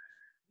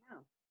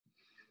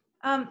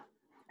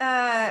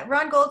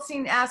 Ron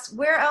Goldstein asks,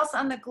 where else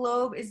on the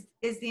globe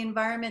is the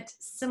environment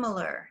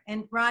similar?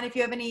 And Ron, if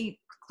you have any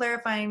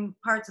clarifying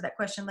parts of that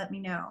question, let me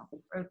know,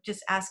 or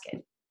just ask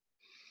it.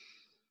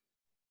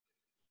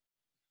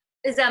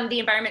 Is the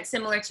environment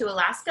similar to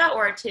Alaska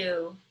or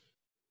to?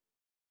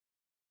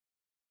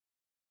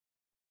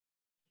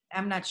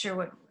 I'm not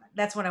sure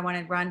that's what I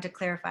wanted Ron to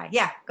clarify.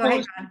 Yeah, go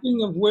ahead, Ron.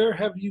 Speaking of where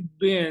have you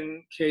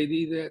been,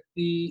 Katie, that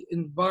the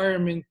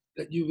environment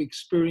that you've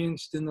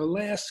experienced in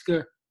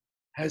Alaska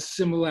has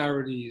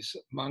similarities,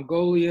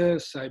 Mongolia,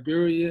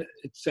 Siberia,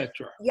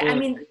 etc. Yeah,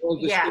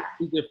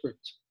 different.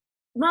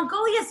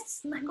 Mongolia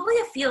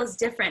feels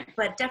different,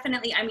 but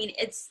definitely,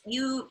 it's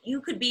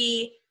you could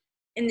be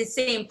in the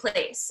same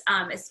place,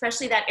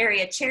 especially that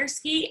area,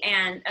 Cherski,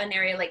 and an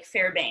area like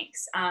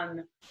Fairbanks.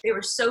 They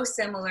were so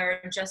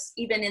similar, just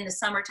even in the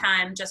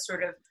summertime, just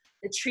sort of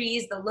the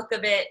trees, the look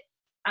of it,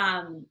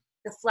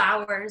 the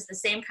flowers, the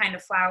same kind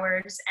of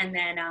flowers, and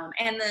then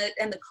and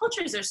the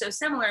cultures are so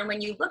similar. And when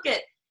you look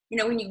at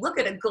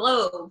a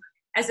globe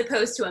as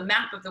opposed to a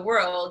map of the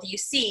world, you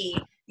see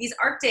these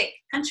Arctic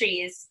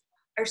countries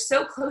are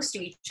so close to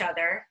each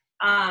other.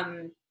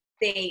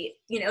 they,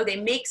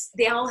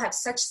 they all have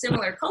such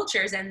similar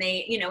cultures, and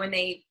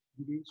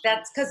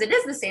that's because it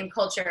is the same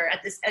culture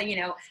at this,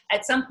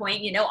 at some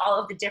point, all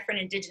of the different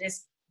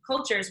indigenous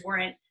cultures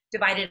weren't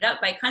divided up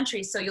by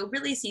countries. So you'll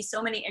really see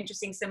so many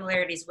interesting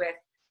similarities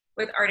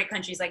with Arctic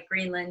countries like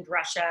Greenland,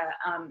 Russia,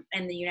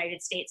 and the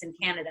United States and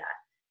Canada.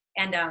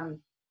 And,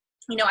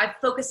 I've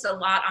focused a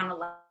lot on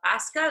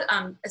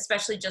Alaska,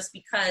 especially just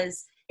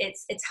because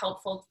it's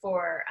helpful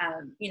for,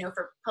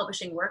 for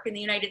publishing work in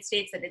the United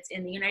States, that it's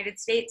in the United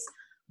States.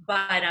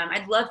 But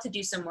I'd love to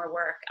do some more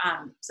work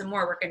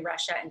in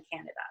Russia and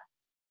Canada.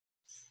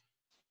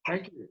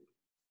 Thank you.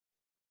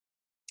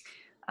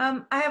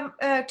 I have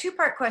a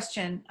two-part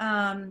question.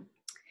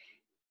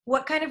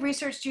 What kind of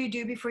research do you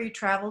do before you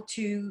travel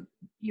to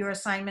your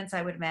assignments?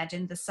 I would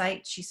imagine the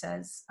site, she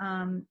says,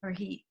 or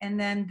he. And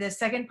then the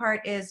second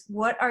part is,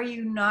 what are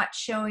you not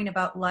showing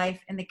about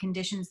life and the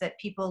conditions that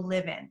people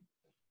live in?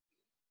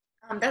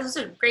 Those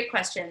are great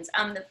questions.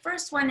 The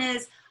first one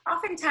is,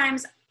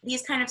 oftentimes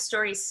these kind of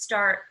stories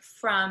start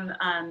from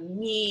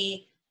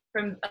me,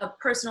 from a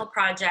personal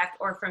project,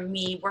 or from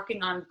me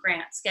working on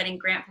grants, getting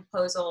grant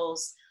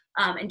proposals,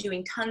 and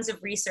doing tons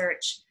of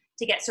research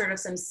to get sort of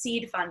some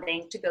seed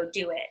funding to go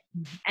do it.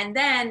 Mm-hmm. And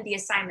then the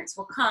assignments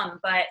will come,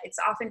 but it's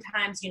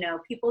oftentimes,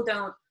 people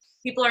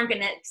aren't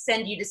gonna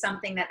send you to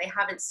something that they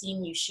haven't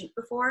seen you shoot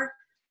before.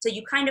 So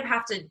you kind of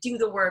have to do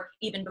the work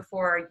even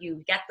before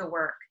you get the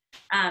work.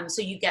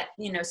 So you get,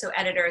 so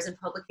editors and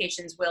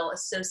publications will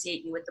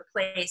associate you with the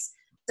place.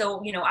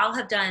 So, I'll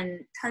have done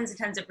tons and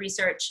tons of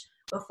research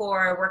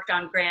before I worked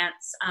on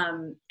grants,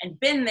 and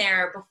been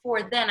there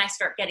before then I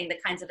start getting the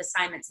kinds of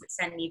assignments that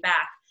send me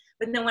back.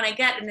 But then when I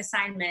get an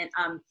assignment,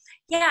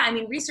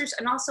 research,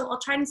 and also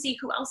I'll try and see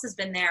who else has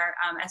been there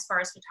as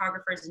far as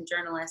photographers and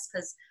journalists,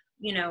 because,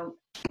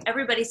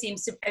 everybody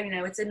seems to,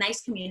 it's a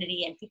nice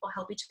community and people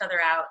help each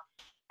other out.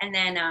 And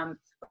then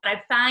what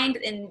I find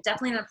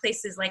definitely in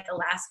places like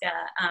Alaska,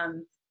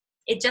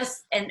 it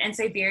just, and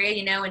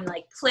Siberia, and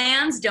like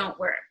plans don't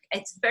work.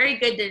 It's very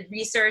good to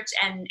research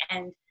and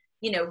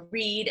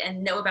read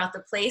and know about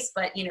the place,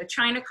 but,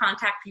 trying to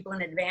contact people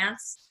in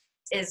advance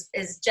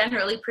is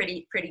generally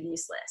pretty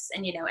useless.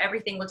 And,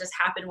 everything will just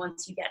happen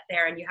once you get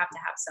there, and you have to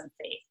have some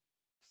faith.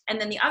 And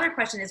then the other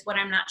question is what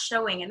I'm not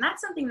showing. And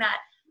that's something that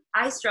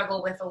I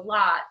struggle with a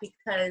lot,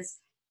 because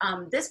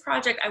this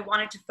project, I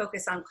wanted to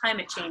focus on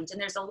climate change,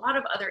 and there's a lot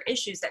of other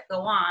issues that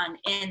go on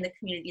in the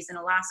communities in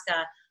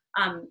Alaska.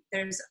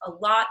 There's a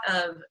lot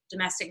of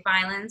domestic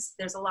violence,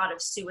 there's a lot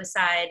of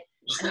suicide,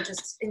 and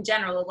just in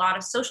general, a lot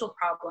of social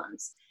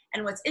problems.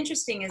 And what's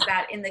interesting is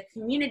that in the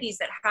communities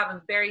that have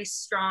a very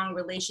strong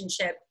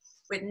relationship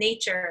with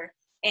nature,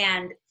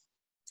 and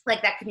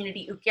like that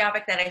community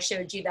Ukjavik that I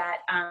showed you that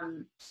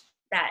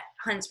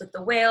hunts with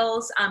the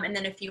whales, and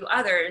then a few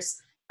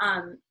others,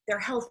 they're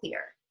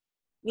healthier,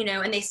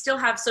 and they still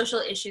have social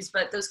issues,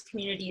 but those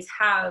communities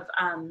have,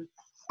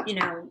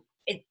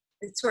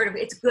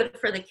 it's good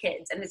for the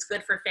kids, and it's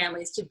good for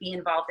families to be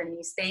involved in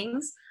these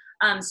things.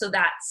 So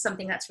that's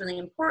something that's really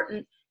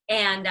important.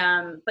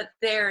 And, but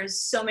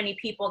there's so many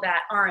people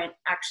that aren't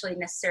actually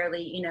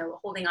necessarily,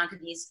 holding on to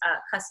these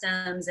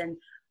customs, and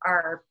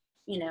are,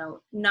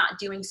 not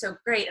doing so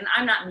great. And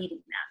I'm not meeting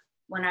them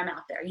when I'm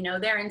out there.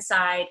 They're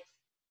inside,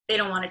 they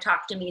don't want to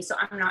talk to me, so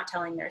I'm not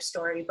telling their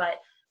story. But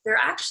there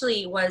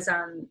actually was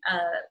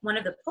one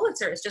of the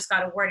Pulitzers just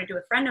got awarded to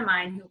a friend of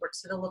mine who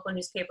works for the local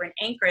newspaper in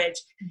Anchorage.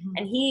 Mm-hmm.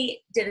 And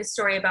he did a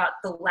story about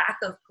the lack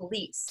of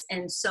police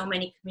in so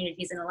many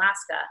communities in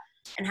Alaska,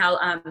 and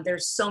how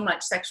there's so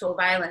much sexual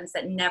violence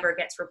that never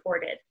gets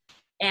reported.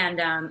 And,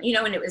 and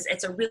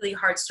it's a really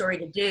hard story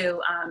to do.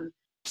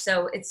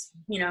 So it's,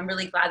 I'm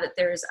really glad that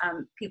there's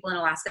people in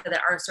Alaska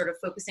that are sort of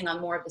focusing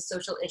on more of the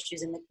social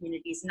issues in the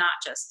communities, not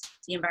just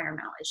the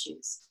environmental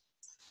issues.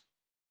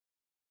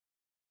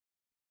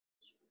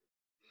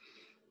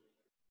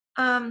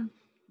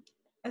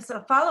 As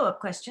a follow-up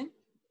question,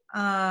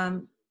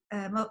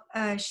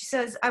 she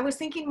says, I was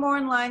thinking more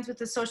in lines with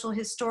the social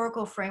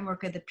historical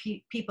framework of the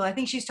people. I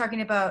think she's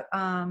talking about,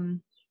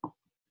 I'm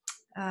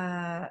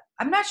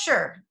not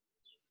sure.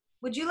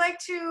 Would you like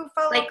to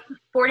follow like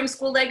boarding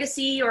school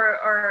legacy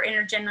or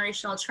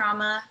intergenerational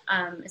trauma?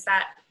 Is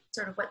that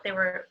sort of what they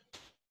were?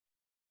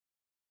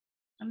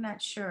 I'm not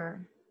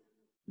sure.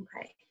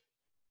 Okay.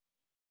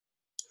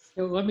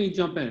 So let me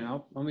jump in.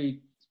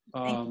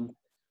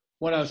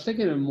 What I was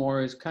thinking of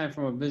more is kind of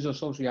from a visual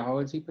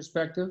sociology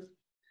perspective.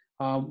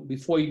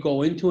 Before you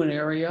go into an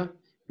area,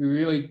 you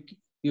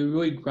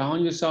really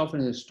ground yourself in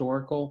the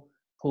historical,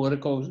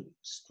 political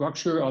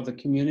structure of the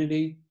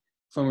community,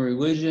 from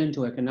religion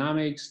to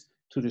economics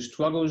to the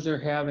struggles they're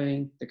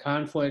having, the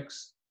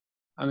conflicts.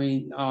 I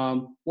mean,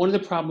 one of the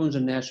problems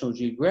in National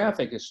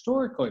Geographic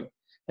historically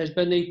has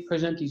been they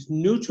present these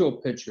neutral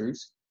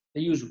pictures.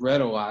 They use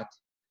red a lot.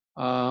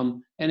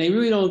 And they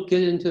really don't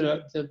get into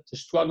the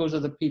struggles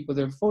of the people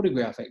they're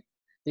photographing.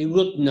 They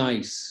look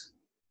nice,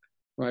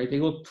 right? They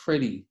look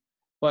pretty.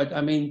 But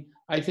I mean,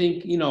 I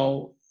think,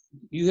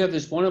 you have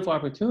this wonderful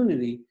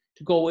opportunity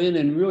to go in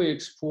and really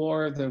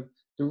explore the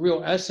the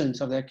real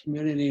essence of that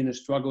community and the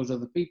struggles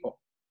of the people.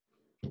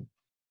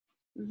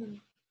 Mm-hmm.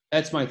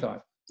 That's my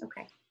thought.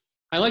 Okay.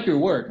 I like your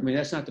work. I mean,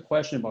 that's not the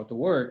question about the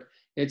work.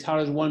 It's how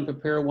does one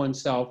prepare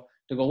oneself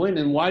to go in,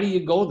 and why do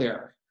you go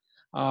there?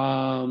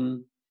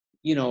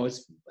 You know,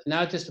 it's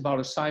not just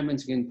about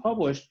assignments getting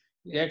published.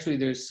 Actually,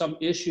 there's some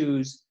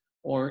issues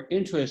or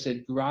interests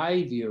that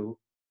drive you.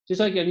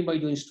 Just like anybody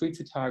doing street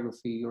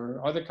photography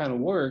or other kind of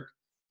work,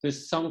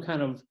 there's some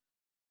kind of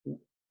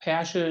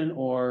passion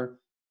or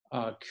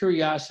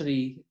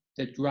curiosity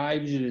that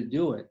drives you to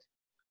do it.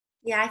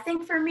 Yeah, I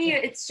think for me,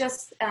 it's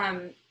just,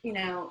 you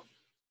know,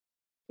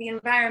 the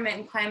environment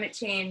and climate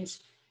change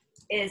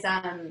is,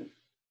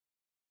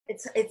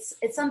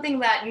 it's something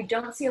that you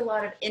don't see a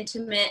lot of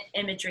intimate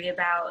imagery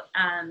about.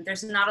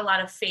 There's not a lot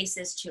of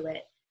faces to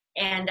it.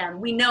 And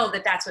we know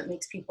that that's what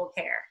makes people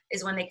care,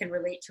 is when they can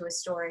relate to a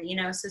story, you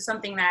know? So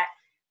something that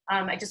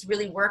I just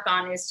really work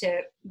on is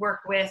to work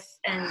with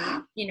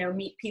and, you know,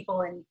 meet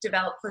people and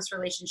develop close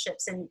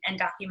relationships and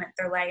document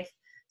their life.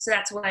 So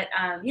that's what,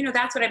 you know,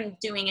 that's what I'm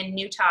doing in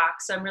New Talk.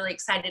 So I'm really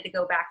excited to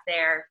go back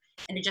there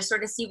and to just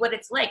sort of see what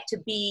it's like to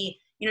be,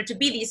 you know, to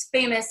be these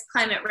famous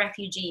climate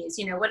refugees.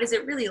 You know, what is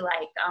it really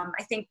like?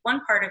 I think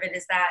one part of it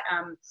is that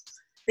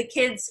the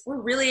kids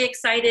were really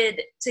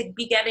excited to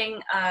be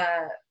getting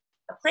a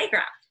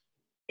playground.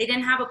 They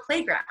didn't have a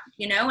playground,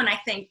 you know, and I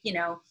think, you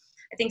know,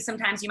 I think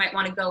sometimes you might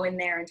want to go in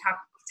there and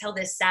tell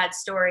this sad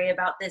story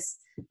about this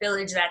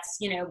village that's,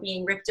 you know,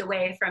 being ripped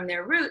away from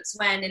their roots,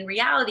 when in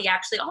reality,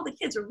 actually, all the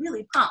kids were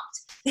really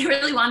pumped. They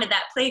really wanted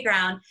that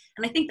playground.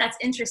 And I think that's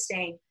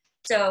interesting.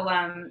 So,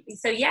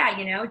 so yeah,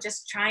 you know,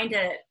 just trying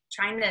to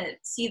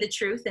see the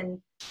truth and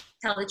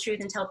tell the truth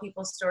and tell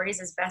people's stories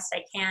as best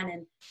I can.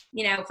 And,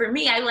 you know, for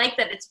me, I like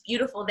that it's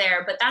beautiful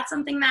there, but that's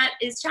something that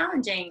is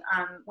challenging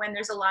when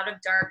there's a lot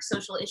of dark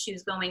social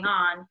issues going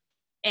on.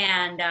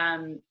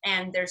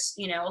 And there's,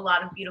 you know, a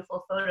lot of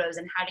beautiful photos,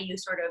 and how do you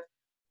sort of,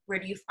 where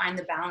do you find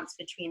the balance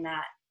between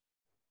that?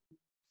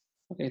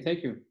 Okay,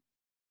 thank you.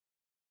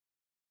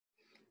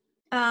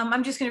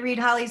 I'm just going to read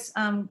Holly's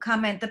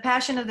comment. The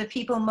passion of the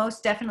people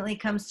most definitely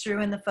comes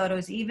through in the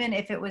photos, even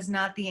if it was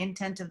not the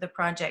intent of the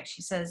project.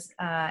 She says,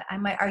 I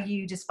might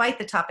argue, despite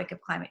the topic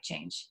of climate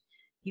change,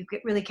 you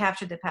could really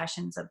capture the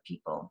passions of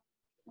people.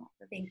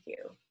 Thank you.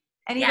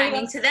 Anybody yeah, I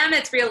mean, to them,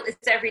 it's real,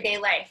 it's everyday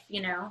life,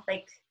 you know,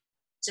 like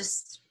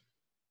just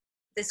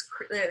this,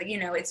 you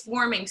know, it's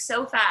warming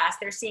so fast.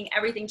 They're seeing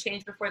everything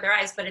change before their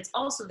eyes, but it's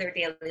also their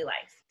daily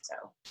life, so.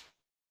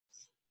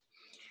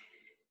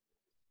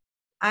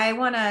 I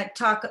want to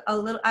talk a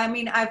little, I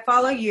mean, I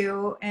follow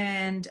you,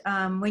 and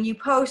when you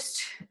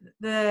post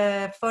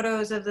the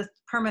photos of the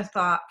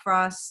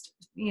permafrost,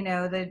 you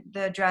know,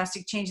 the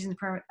drastic changes in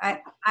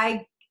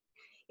the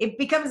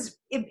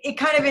it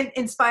kind of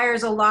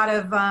inspires a lot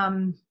of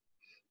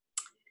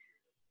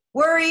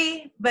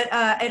worry, but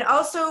it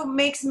also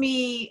makes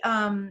me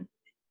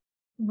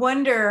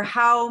wonder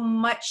how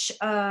much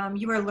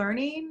you are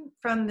learning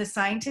from the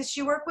scientists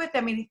you work with.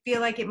 I mean, I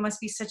feel like it must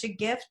be such a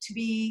gift to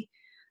be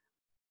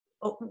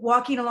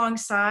walking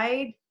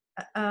alongside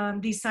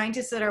these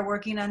scientists that are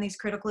working on these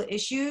critical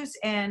issues,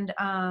 and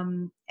I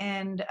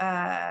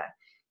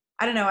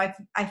don't know,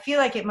 I feel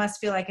like it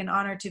must feel like an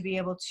honor to be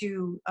able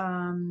to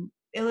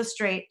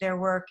illustrate their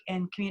work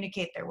and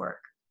communicate their work.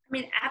 I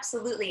mean,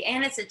 absolutely,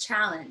 and it's a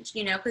challenge,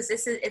 you know, because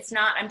it's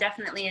not, I'm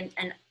definitely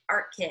an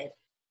art kid.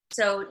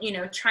 So, you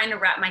know, trying to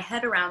wrap my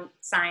head around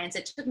science,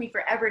 it took me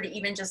forever to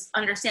even just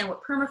understand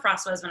what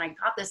permafrost was when I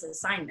got this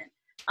assignment.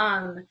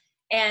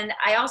 And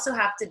I also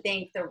have to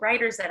thank the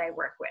writers that I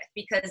work with,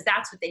 because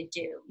that's what they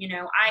do. You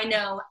know how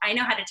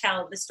to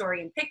tell the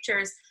story in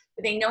pictures,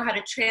 but they know how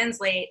to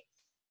translate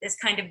this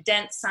kind of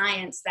dense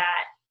science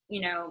that, you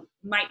know,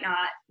 might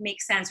not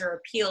make sense or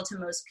appeal to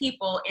most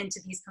people into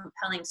these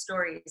compelling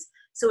stories.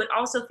 So it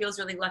also feels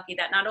really lucky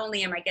that not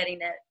only am I getting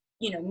to,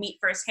 you know, meet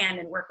firsthand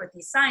and work with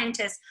these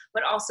scientists,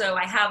 but also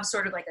I have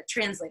sort of like a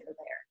translator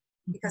there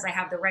because I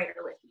have the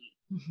writer with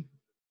me.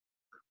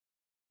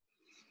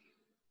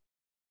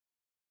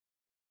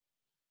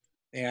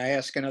 May I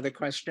ask another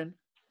question?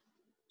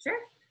 Sure.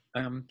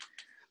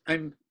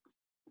 I'm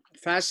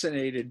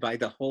fascinated by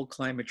the whole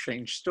climate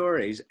change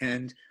stories,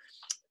 and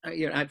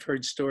you know, I've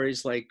heard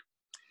stories like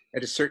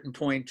at a certain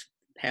point,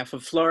 half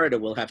of Florida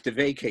will have to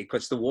vacate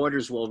because the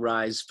waters will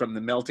rise from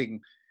the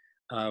melting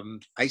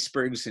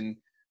icebergs in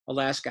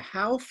Alaska.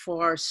 How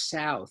far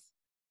south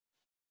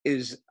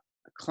is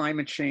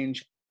climate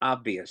change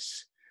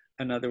obvious?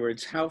 In other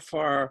words, how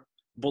far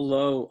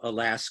below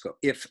Alaska,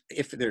 if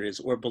there is,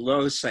 or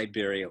below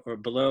Siberia, or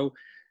below,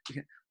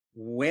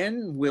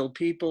 when will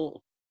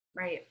people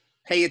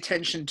pay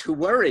attention to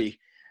worry?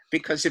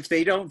 Because if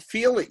they don't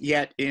feel it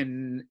yet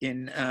in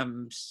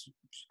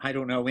I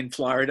don't know, in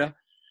Florida,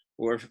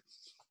 or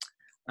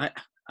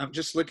I'm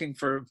just looking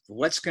for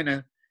what's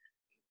gonna.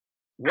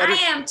 I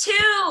am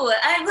too.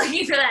 I'm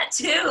looking for that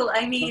too.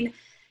 I mean,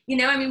 you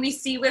know, I mean, we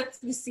see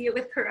it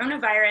with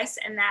coronavirus,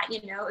 and that,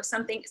 you know, if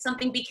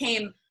something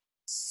became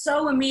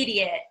so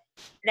immediate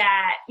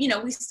that, you know,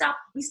 we stop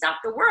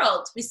the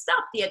world, we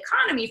stop the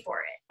economy for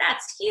it.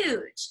 That's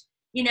huge.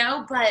 you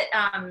know, but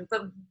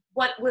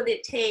what would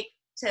it take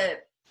to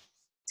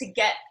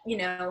get, you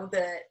know,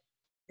 the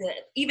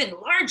even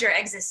larger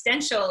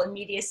existential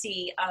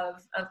immediacy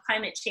of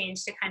climate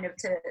change to kind of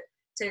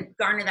to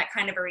garner that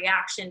kind of a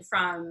reaction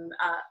from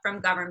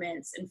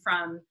governments and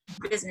from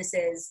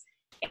businesses.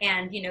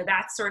 And, you know,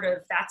 that's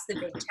the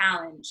big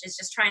challenge, is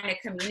just trying to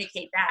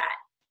communicate that.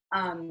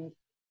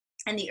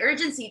 And the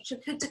urgency,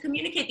 to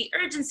communicate the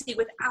urgency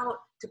without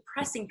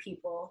depressing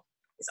people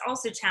is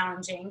also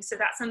challenging. So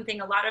that's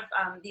something, a lot of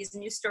these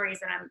news stories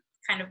that I'm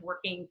kind of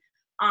working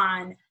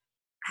on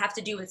have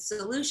to do with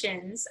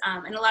solutions,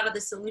 and a lot of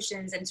the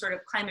solutions and sort of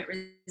climate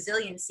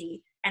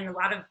resiliency. And a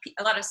lot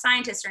of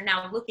scientists are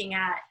now looking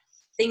at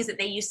things that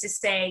they used to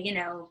say, you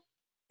know,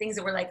 things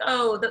that were like,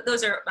 oh,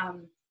 those are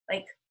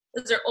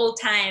old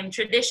time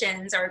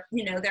traditions, or,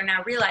 you know, they're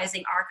now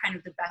realizing are kind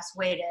of the best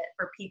way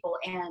for people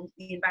and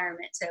the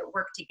environment to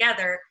work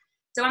together.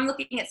 So I'm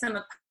looking at some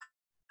of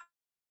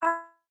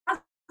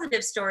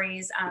positive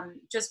stories,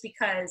 just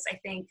because I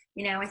think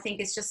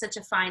it's just such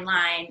a fine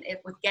line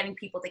with getting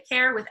people to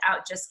care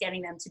without just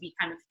getting them to be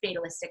kind of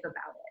fatalistic about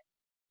it.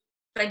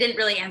 But I didn't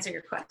really answer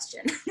your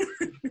question.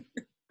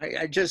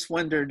 I just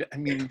wondered, I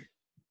mean,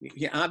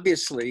 yeah,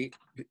 obviously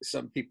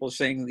some people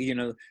saying, you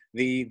know,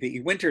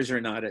 the winters are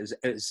not as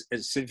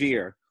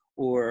severe,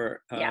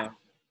 or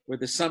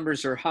the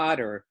summers are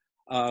hotter,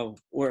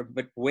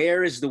 but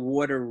where is the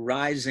water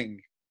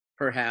rising,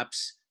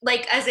 perhaps?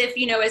 Like as if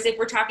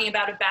we're talking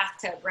about a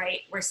bathtub,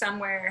 right? We're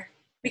somewhere,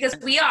 because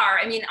we are,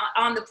 I mean,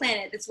 on the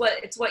planet, it's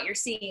what you're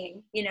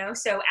seeing, you know?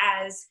 So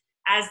as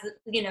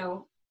you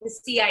know, the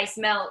sea ice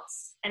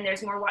melts and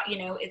there's more water, you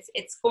know,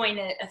 it's going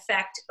to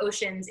affect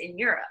oceans in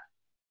Europe.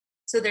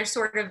 So there's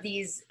sort of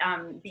these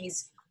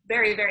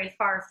very, very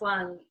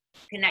far-flung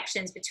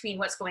connections between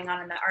what's going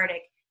on in the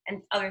Arctic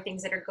and other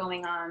things that are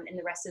going on in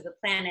the rest of the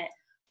planet.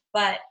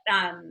 But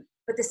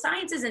the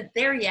science isn't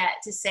there yet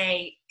to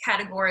say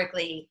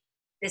categorically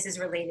this is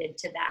related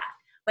to that.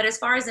 But as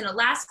far as in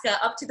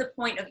Alaska, up to the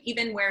point of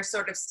even where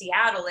sort of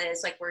Seattle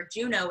is, like where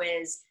Juneau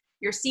is,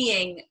 you're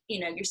seeing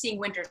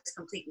winters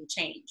completely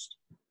changed.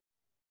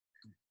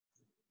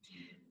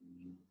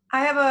 I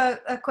have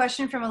a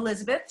question from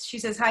Elizabeth. She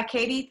says, hi,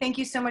 Katie. Thank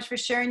you so much for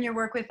sharing your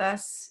work with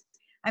us.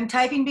 I'm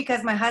typing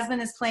because my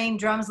husband is playing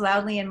drums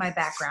loudly in my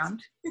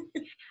background.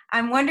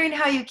 I'm wondering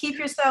how you keep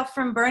yourself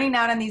from burning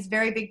out on these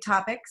very big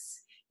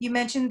topics. You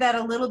mentioned that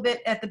a little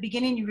bit at the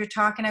beginning of your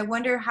talk, and I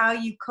wonder how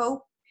you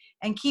cope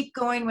and keep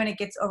going when it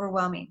gets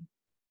overwhelming.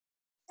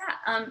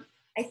 Yeah,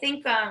 I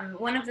think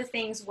one of the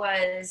things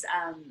was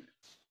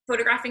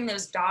photographing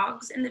those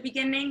dogs in the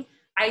beginning.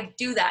 I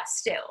do that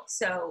still.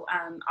 So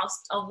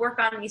I'll work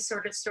on these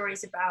sort of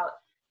stories about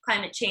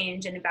climate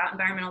change and about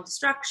environmental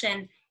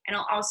destruction, and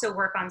I'll also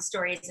work on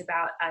stories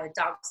about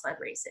dog sled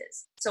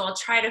races. So I'll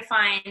try to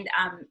find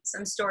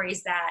some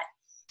stories that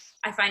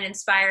I find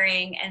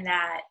inspiring and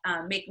that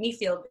make me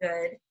feel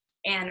good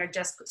and are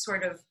just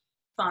sort of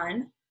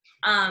fun.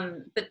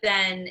 But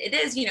then it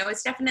is, you know,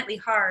 it's definitely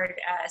hard.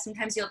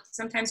 Sometimes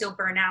you'll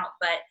burn out,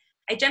 but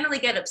I generally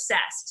get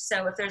obsessed.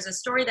 So if there's a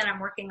story that I'm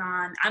working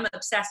on, I'm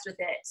obsessed with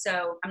it.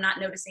 So I'm not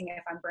noticing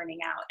if I'm burning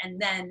out.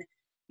 And then,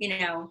 you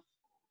know,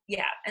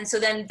 yeah. And so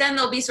then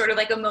there'll be sort of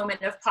like a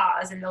moment of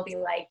pause, and there'll be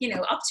like, you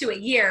know, up to a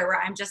year where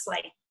I'm just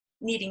like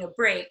needing a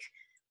break.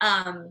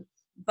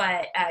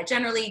 But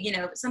generally, you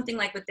know, something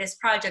like with this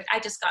project, I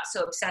just got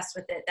so obsessed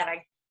with it that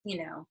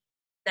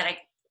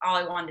all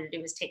I wanted to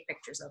do was take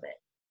pictures of it.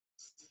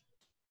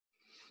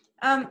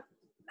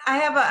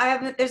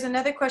 There's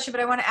another question, but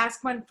I want to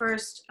ask one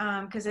first,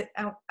 because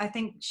I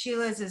think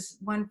Sheila's is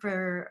one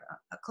for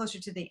closer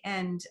to the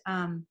end.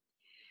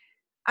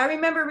 I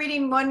remember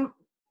reading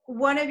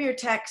one of your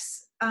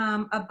texts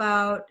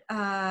about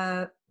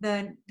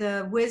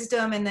the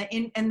wisdom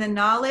and the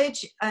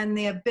knowledge and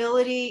the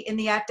ability and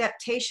the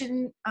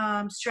adaptation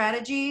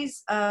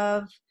strategies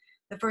of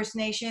the First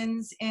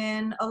Nations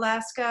in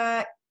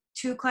Alaska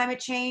to climate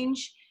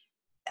change,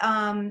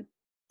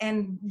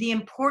 and the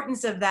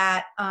importance of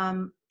that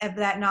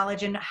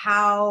knowledge, and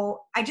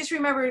how I just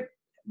remember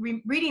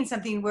reading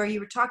something where you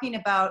were talking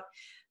about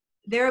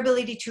their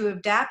ability to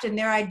adapt and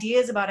their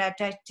ideas about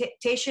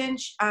adaptation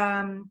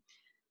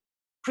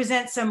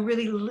present some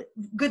really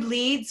good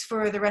leads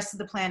for the rest of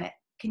the planet.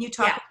 Can you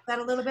talk about that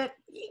a little bit?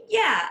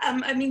 Yeah,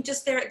 I mean,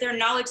 just their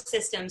knowledge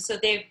system. So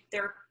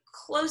they're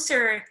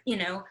closer, you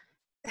know,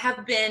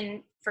 have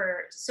been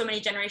for so many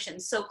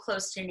generations, so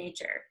close to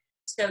nature.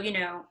 So, you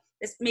know,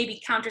 this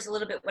maybe counters a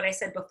little bit what I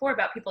said before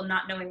about people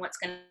not knowing what's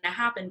going to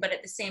happen, but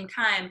at the same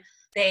time,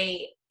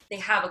 they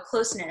have a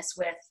closeness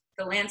with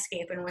the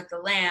landscape and with the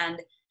land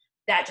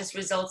that just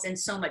results in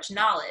so much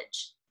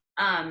knowledge.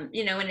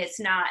 You know, and it's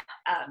not,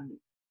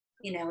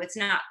 you know, it's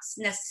not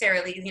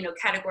necessarily, you know,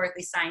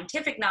 categorically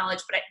scientific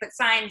knowledge, but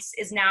science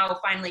is now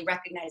finally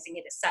recognizing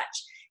it as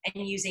such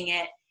and using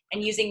it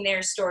and using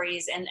their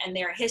stories and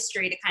their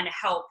history to kind of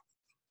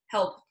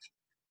help,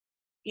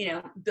 you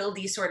know, build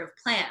these sort of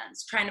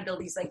plans, trying to build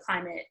these like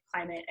climate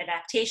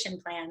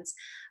adaptation plans.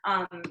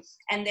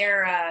 And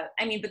they're,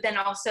 I mean, but then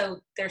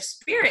also their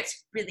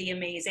spirit's really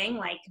amazing.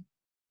 Like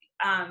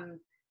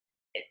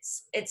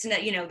it's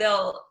you know,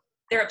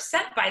 they're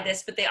upset by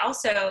this, but they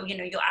also, you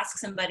know, you'll ask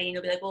somebody and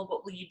you'll be like, well,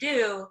 what will you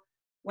do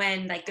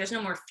when like there's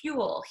no more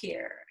fuel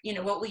here? You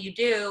know, what will you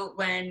do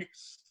when,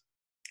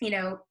 you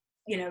know,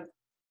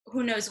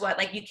 who knows what,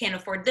 like you can't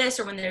afford this,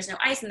 or when there's no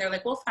ice? And they're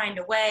like, we'll find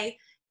a way,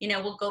 you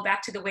know, we'll go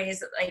back to the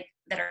ways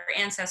that our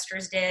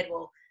ancestors did.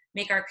 We'll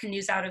make our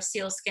canoes out of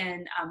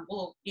sealskin.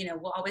 We'll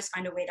always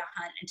find a way to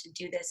hunt and to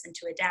do this and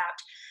to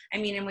adapt. I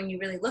mean, and when you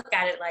really look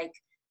at it, like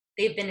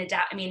they've been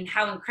I mean,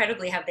 how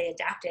incredibly have they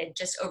adapted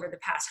just over the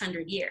past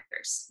 100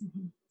 years?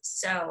 Mm-hmm.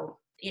 So,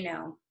 you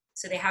know,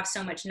 so they have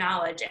so much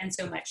knowledge and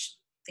so much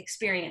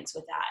experience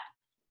with that.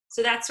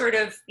 So that's sort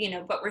of, you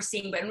know, what we're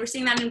seeing, and we're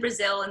seeing that in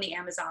Brazil and the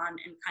Amazon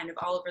and kind of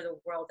all over the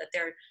world, that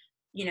they're,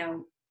 you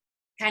know,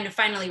 kind of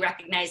finally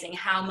recognizing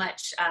how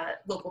much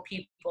local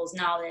people's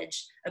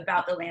knowledge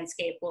about the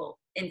landscape will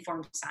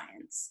inform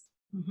science.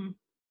 Mm-hmm.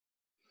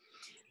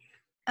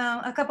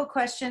 A couple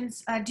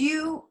questions. Do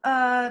you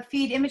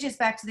feed images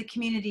back to the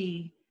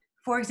community?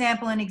 For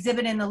example, an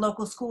exhibit in the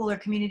local school or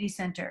community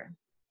center?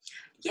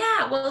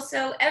 Yeah, well,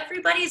 so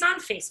everybody's on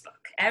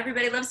Facebook.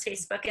 Everybody loves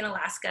Facebook in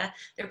Alaska.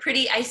 They're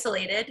pretty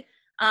isolated.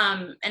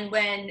 And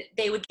when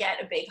they would get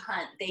a big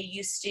hunt, they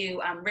used to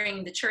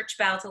ring the church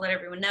bell to let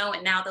everyone know,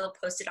 and now they'll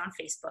post it on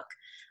Facebook.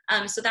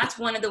 So that's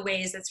one of the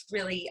ways that's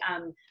really,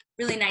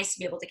 really nice to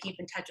be able to keep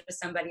in touch with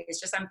somebody. Is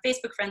just I'm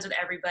Facebook friends with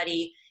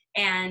everybody,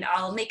 and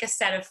I'll make a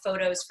set of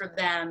photos for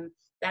them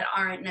that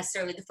aren't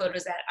necessarily the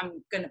photos that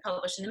I'm going to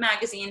publish in the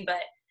magazine, but,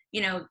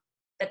 you know,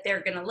 that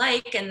they're going to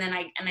like, and then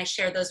I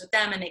share those with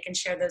them, and they can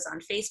share those on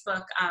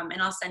Facebook,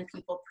 and I'll send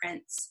people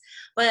prints.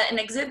 But an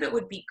exhibit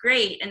would be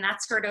great, and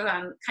that's sort of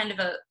kind of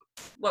a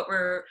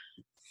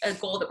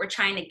goal that we're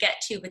trying to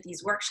get to with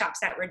these workshops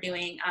that we're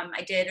doing.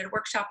 I did a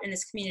workshop in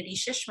this community,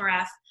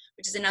 Shishmaref,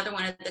 which is another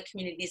one of the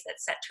communities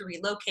that's set to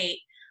relocate,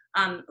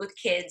 with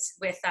kids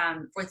with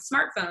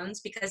smartphones,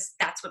 because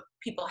that's what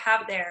people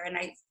have there. And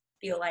I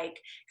feel like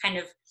kind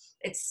of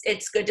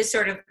it's good to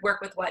sort of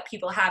work with what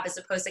people have, as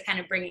opposed to kind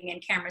of bringing in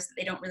cameras that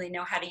they don't really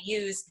know how to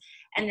use.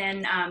 And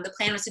then the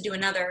plan was to do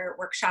another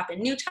workshop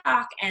in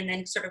Newtok, and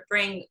then sort of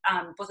bring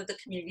both of the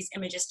communities'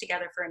 images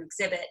together for an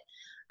exhibit.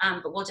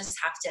 But we'll just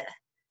have to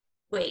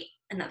wait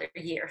another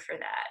year for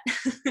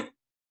that.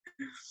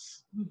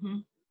 Mm-hmm.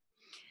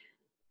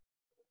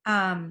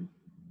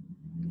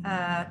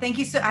 Thank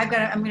you. So I'm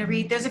going to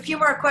read, there's a few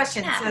more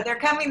questions. Yeah. So they're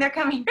coming.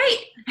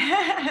 Great.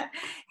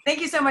 Thank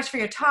you so much for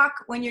your talk.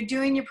 When you're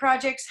doing your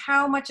projects,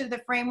 how much of the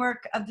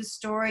framework of the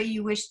story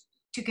you wish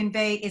to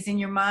convey is in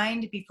your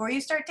mind before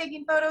you start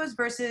taking photos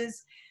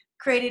versus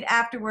created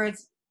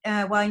afterwards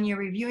while you're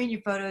reviewing your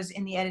photos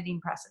in the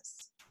editing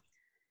process?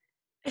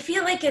 I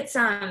feel like it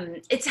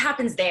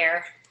happens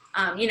there.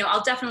 You know,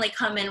 I'll definitely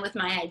come in with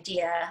my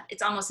idea.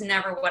 It's almost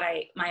never what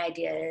my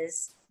idea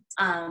is.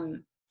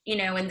 You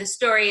know, in the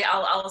story,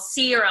 I'll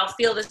see or I'll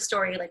feel the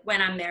story like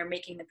when I'm there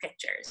making the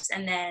pictures.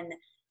 And then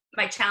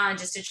my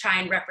challenge is to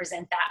try and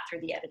represent that through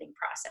the editing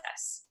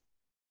process.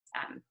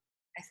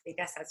 I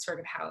guess that's sort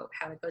of how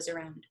it goes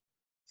around.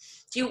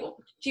 Do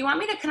you want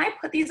me to, can I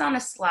put these on a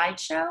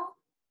slideshow?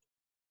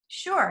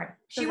 Sure.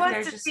 So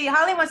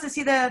Holly wants to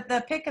see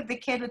the pic of the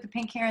kid with the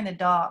pink hair and the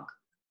dog.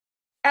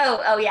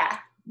 Oh yeah.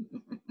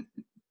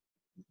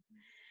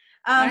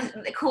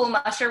 The cool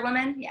musher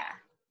woman, yeah.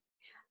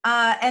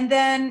 And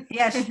then,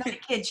 yeah, she's not a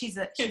kid. She's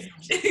a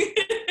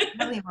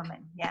lovely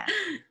woman. Yeah.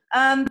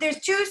 There's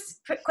two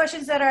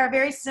questions that are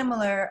very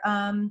similar.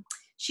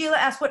 Sheila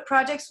asked, "What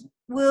projects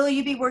will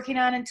you be working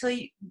on until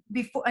you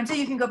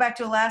can go back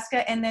to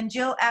Alaska?" And then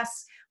Jill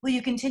asks, "Will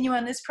you continue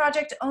on this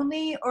project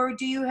only, or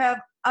do you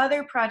have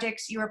other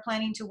projects you are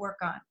planning to work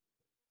on?"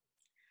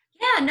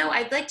 Yeah, no,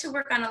 I'd like to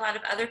work on a lot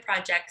of other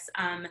projects.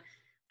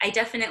 I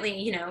definitely,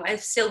 you know, I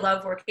still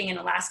love working in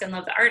Alaska and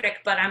love the Arctic,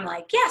 but I'm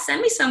like, yeah,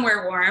 send me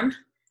somewhere warm.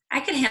 I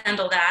can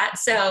handle that.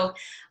 So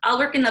I'll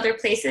work in other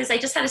places. I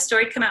just had a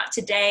story come out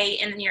today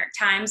in the New York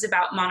Times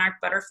about monarch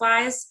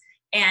butterflies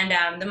and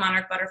the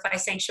monarch butterfly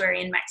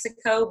sanctuary in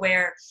Mexico,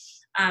 where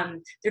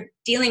they're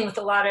dealing with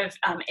a lot of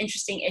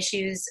interesting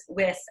issues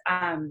with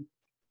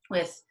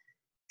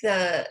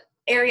the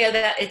area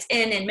that it's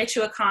in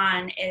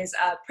Michoacan is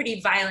a pretty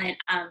violent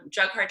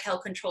drug cartel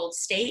controlled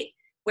state,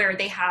 where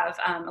they have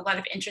a lot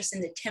of interest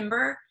in the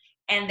timber.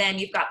 And then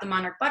you've got the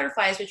monarch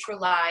butterflies, which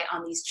rely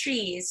on these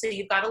trees. So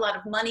you've got a lot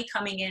of money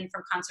coming in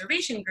from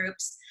conservation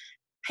groups,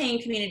 paying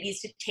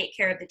communities to take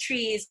care of the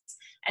trees.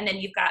 And then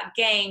you've got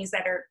gangs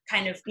that are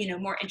kind of, you know,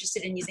 more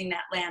interested in using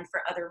that land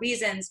for other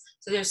reasons.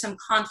 So there's some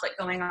conflict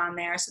going on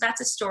there. So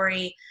that's a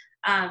story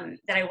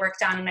that I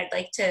worked on, and I'd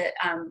like to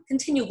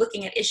continue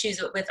looking at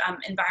issues with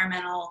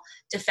environmental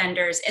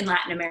defenders in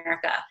Latin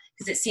America,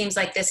 because it seems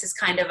like this is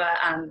kind of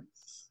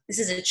this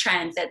is a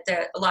trend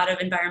that a lot of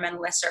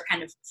environmentalists are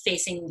kind of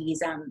facing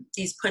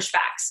these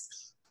pushbacks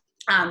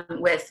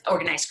with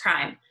organized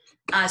crime.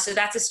 So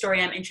that's a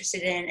story I'm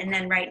interested in. And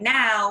then right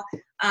now,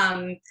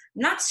 I'm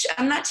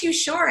not too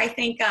sure. I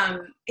think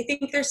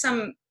there's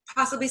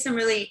possibly some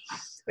really,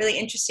 really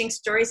interesting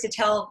stories to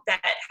tell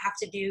that have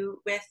to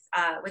do with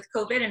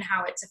COVID and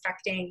how it's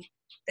affecting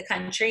the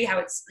country, how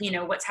it's,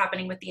 what's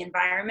happening with the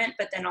environment,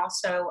 but then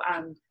also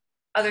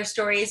other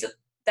stories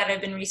that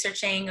I've been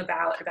researching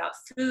about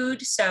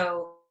food.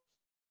 So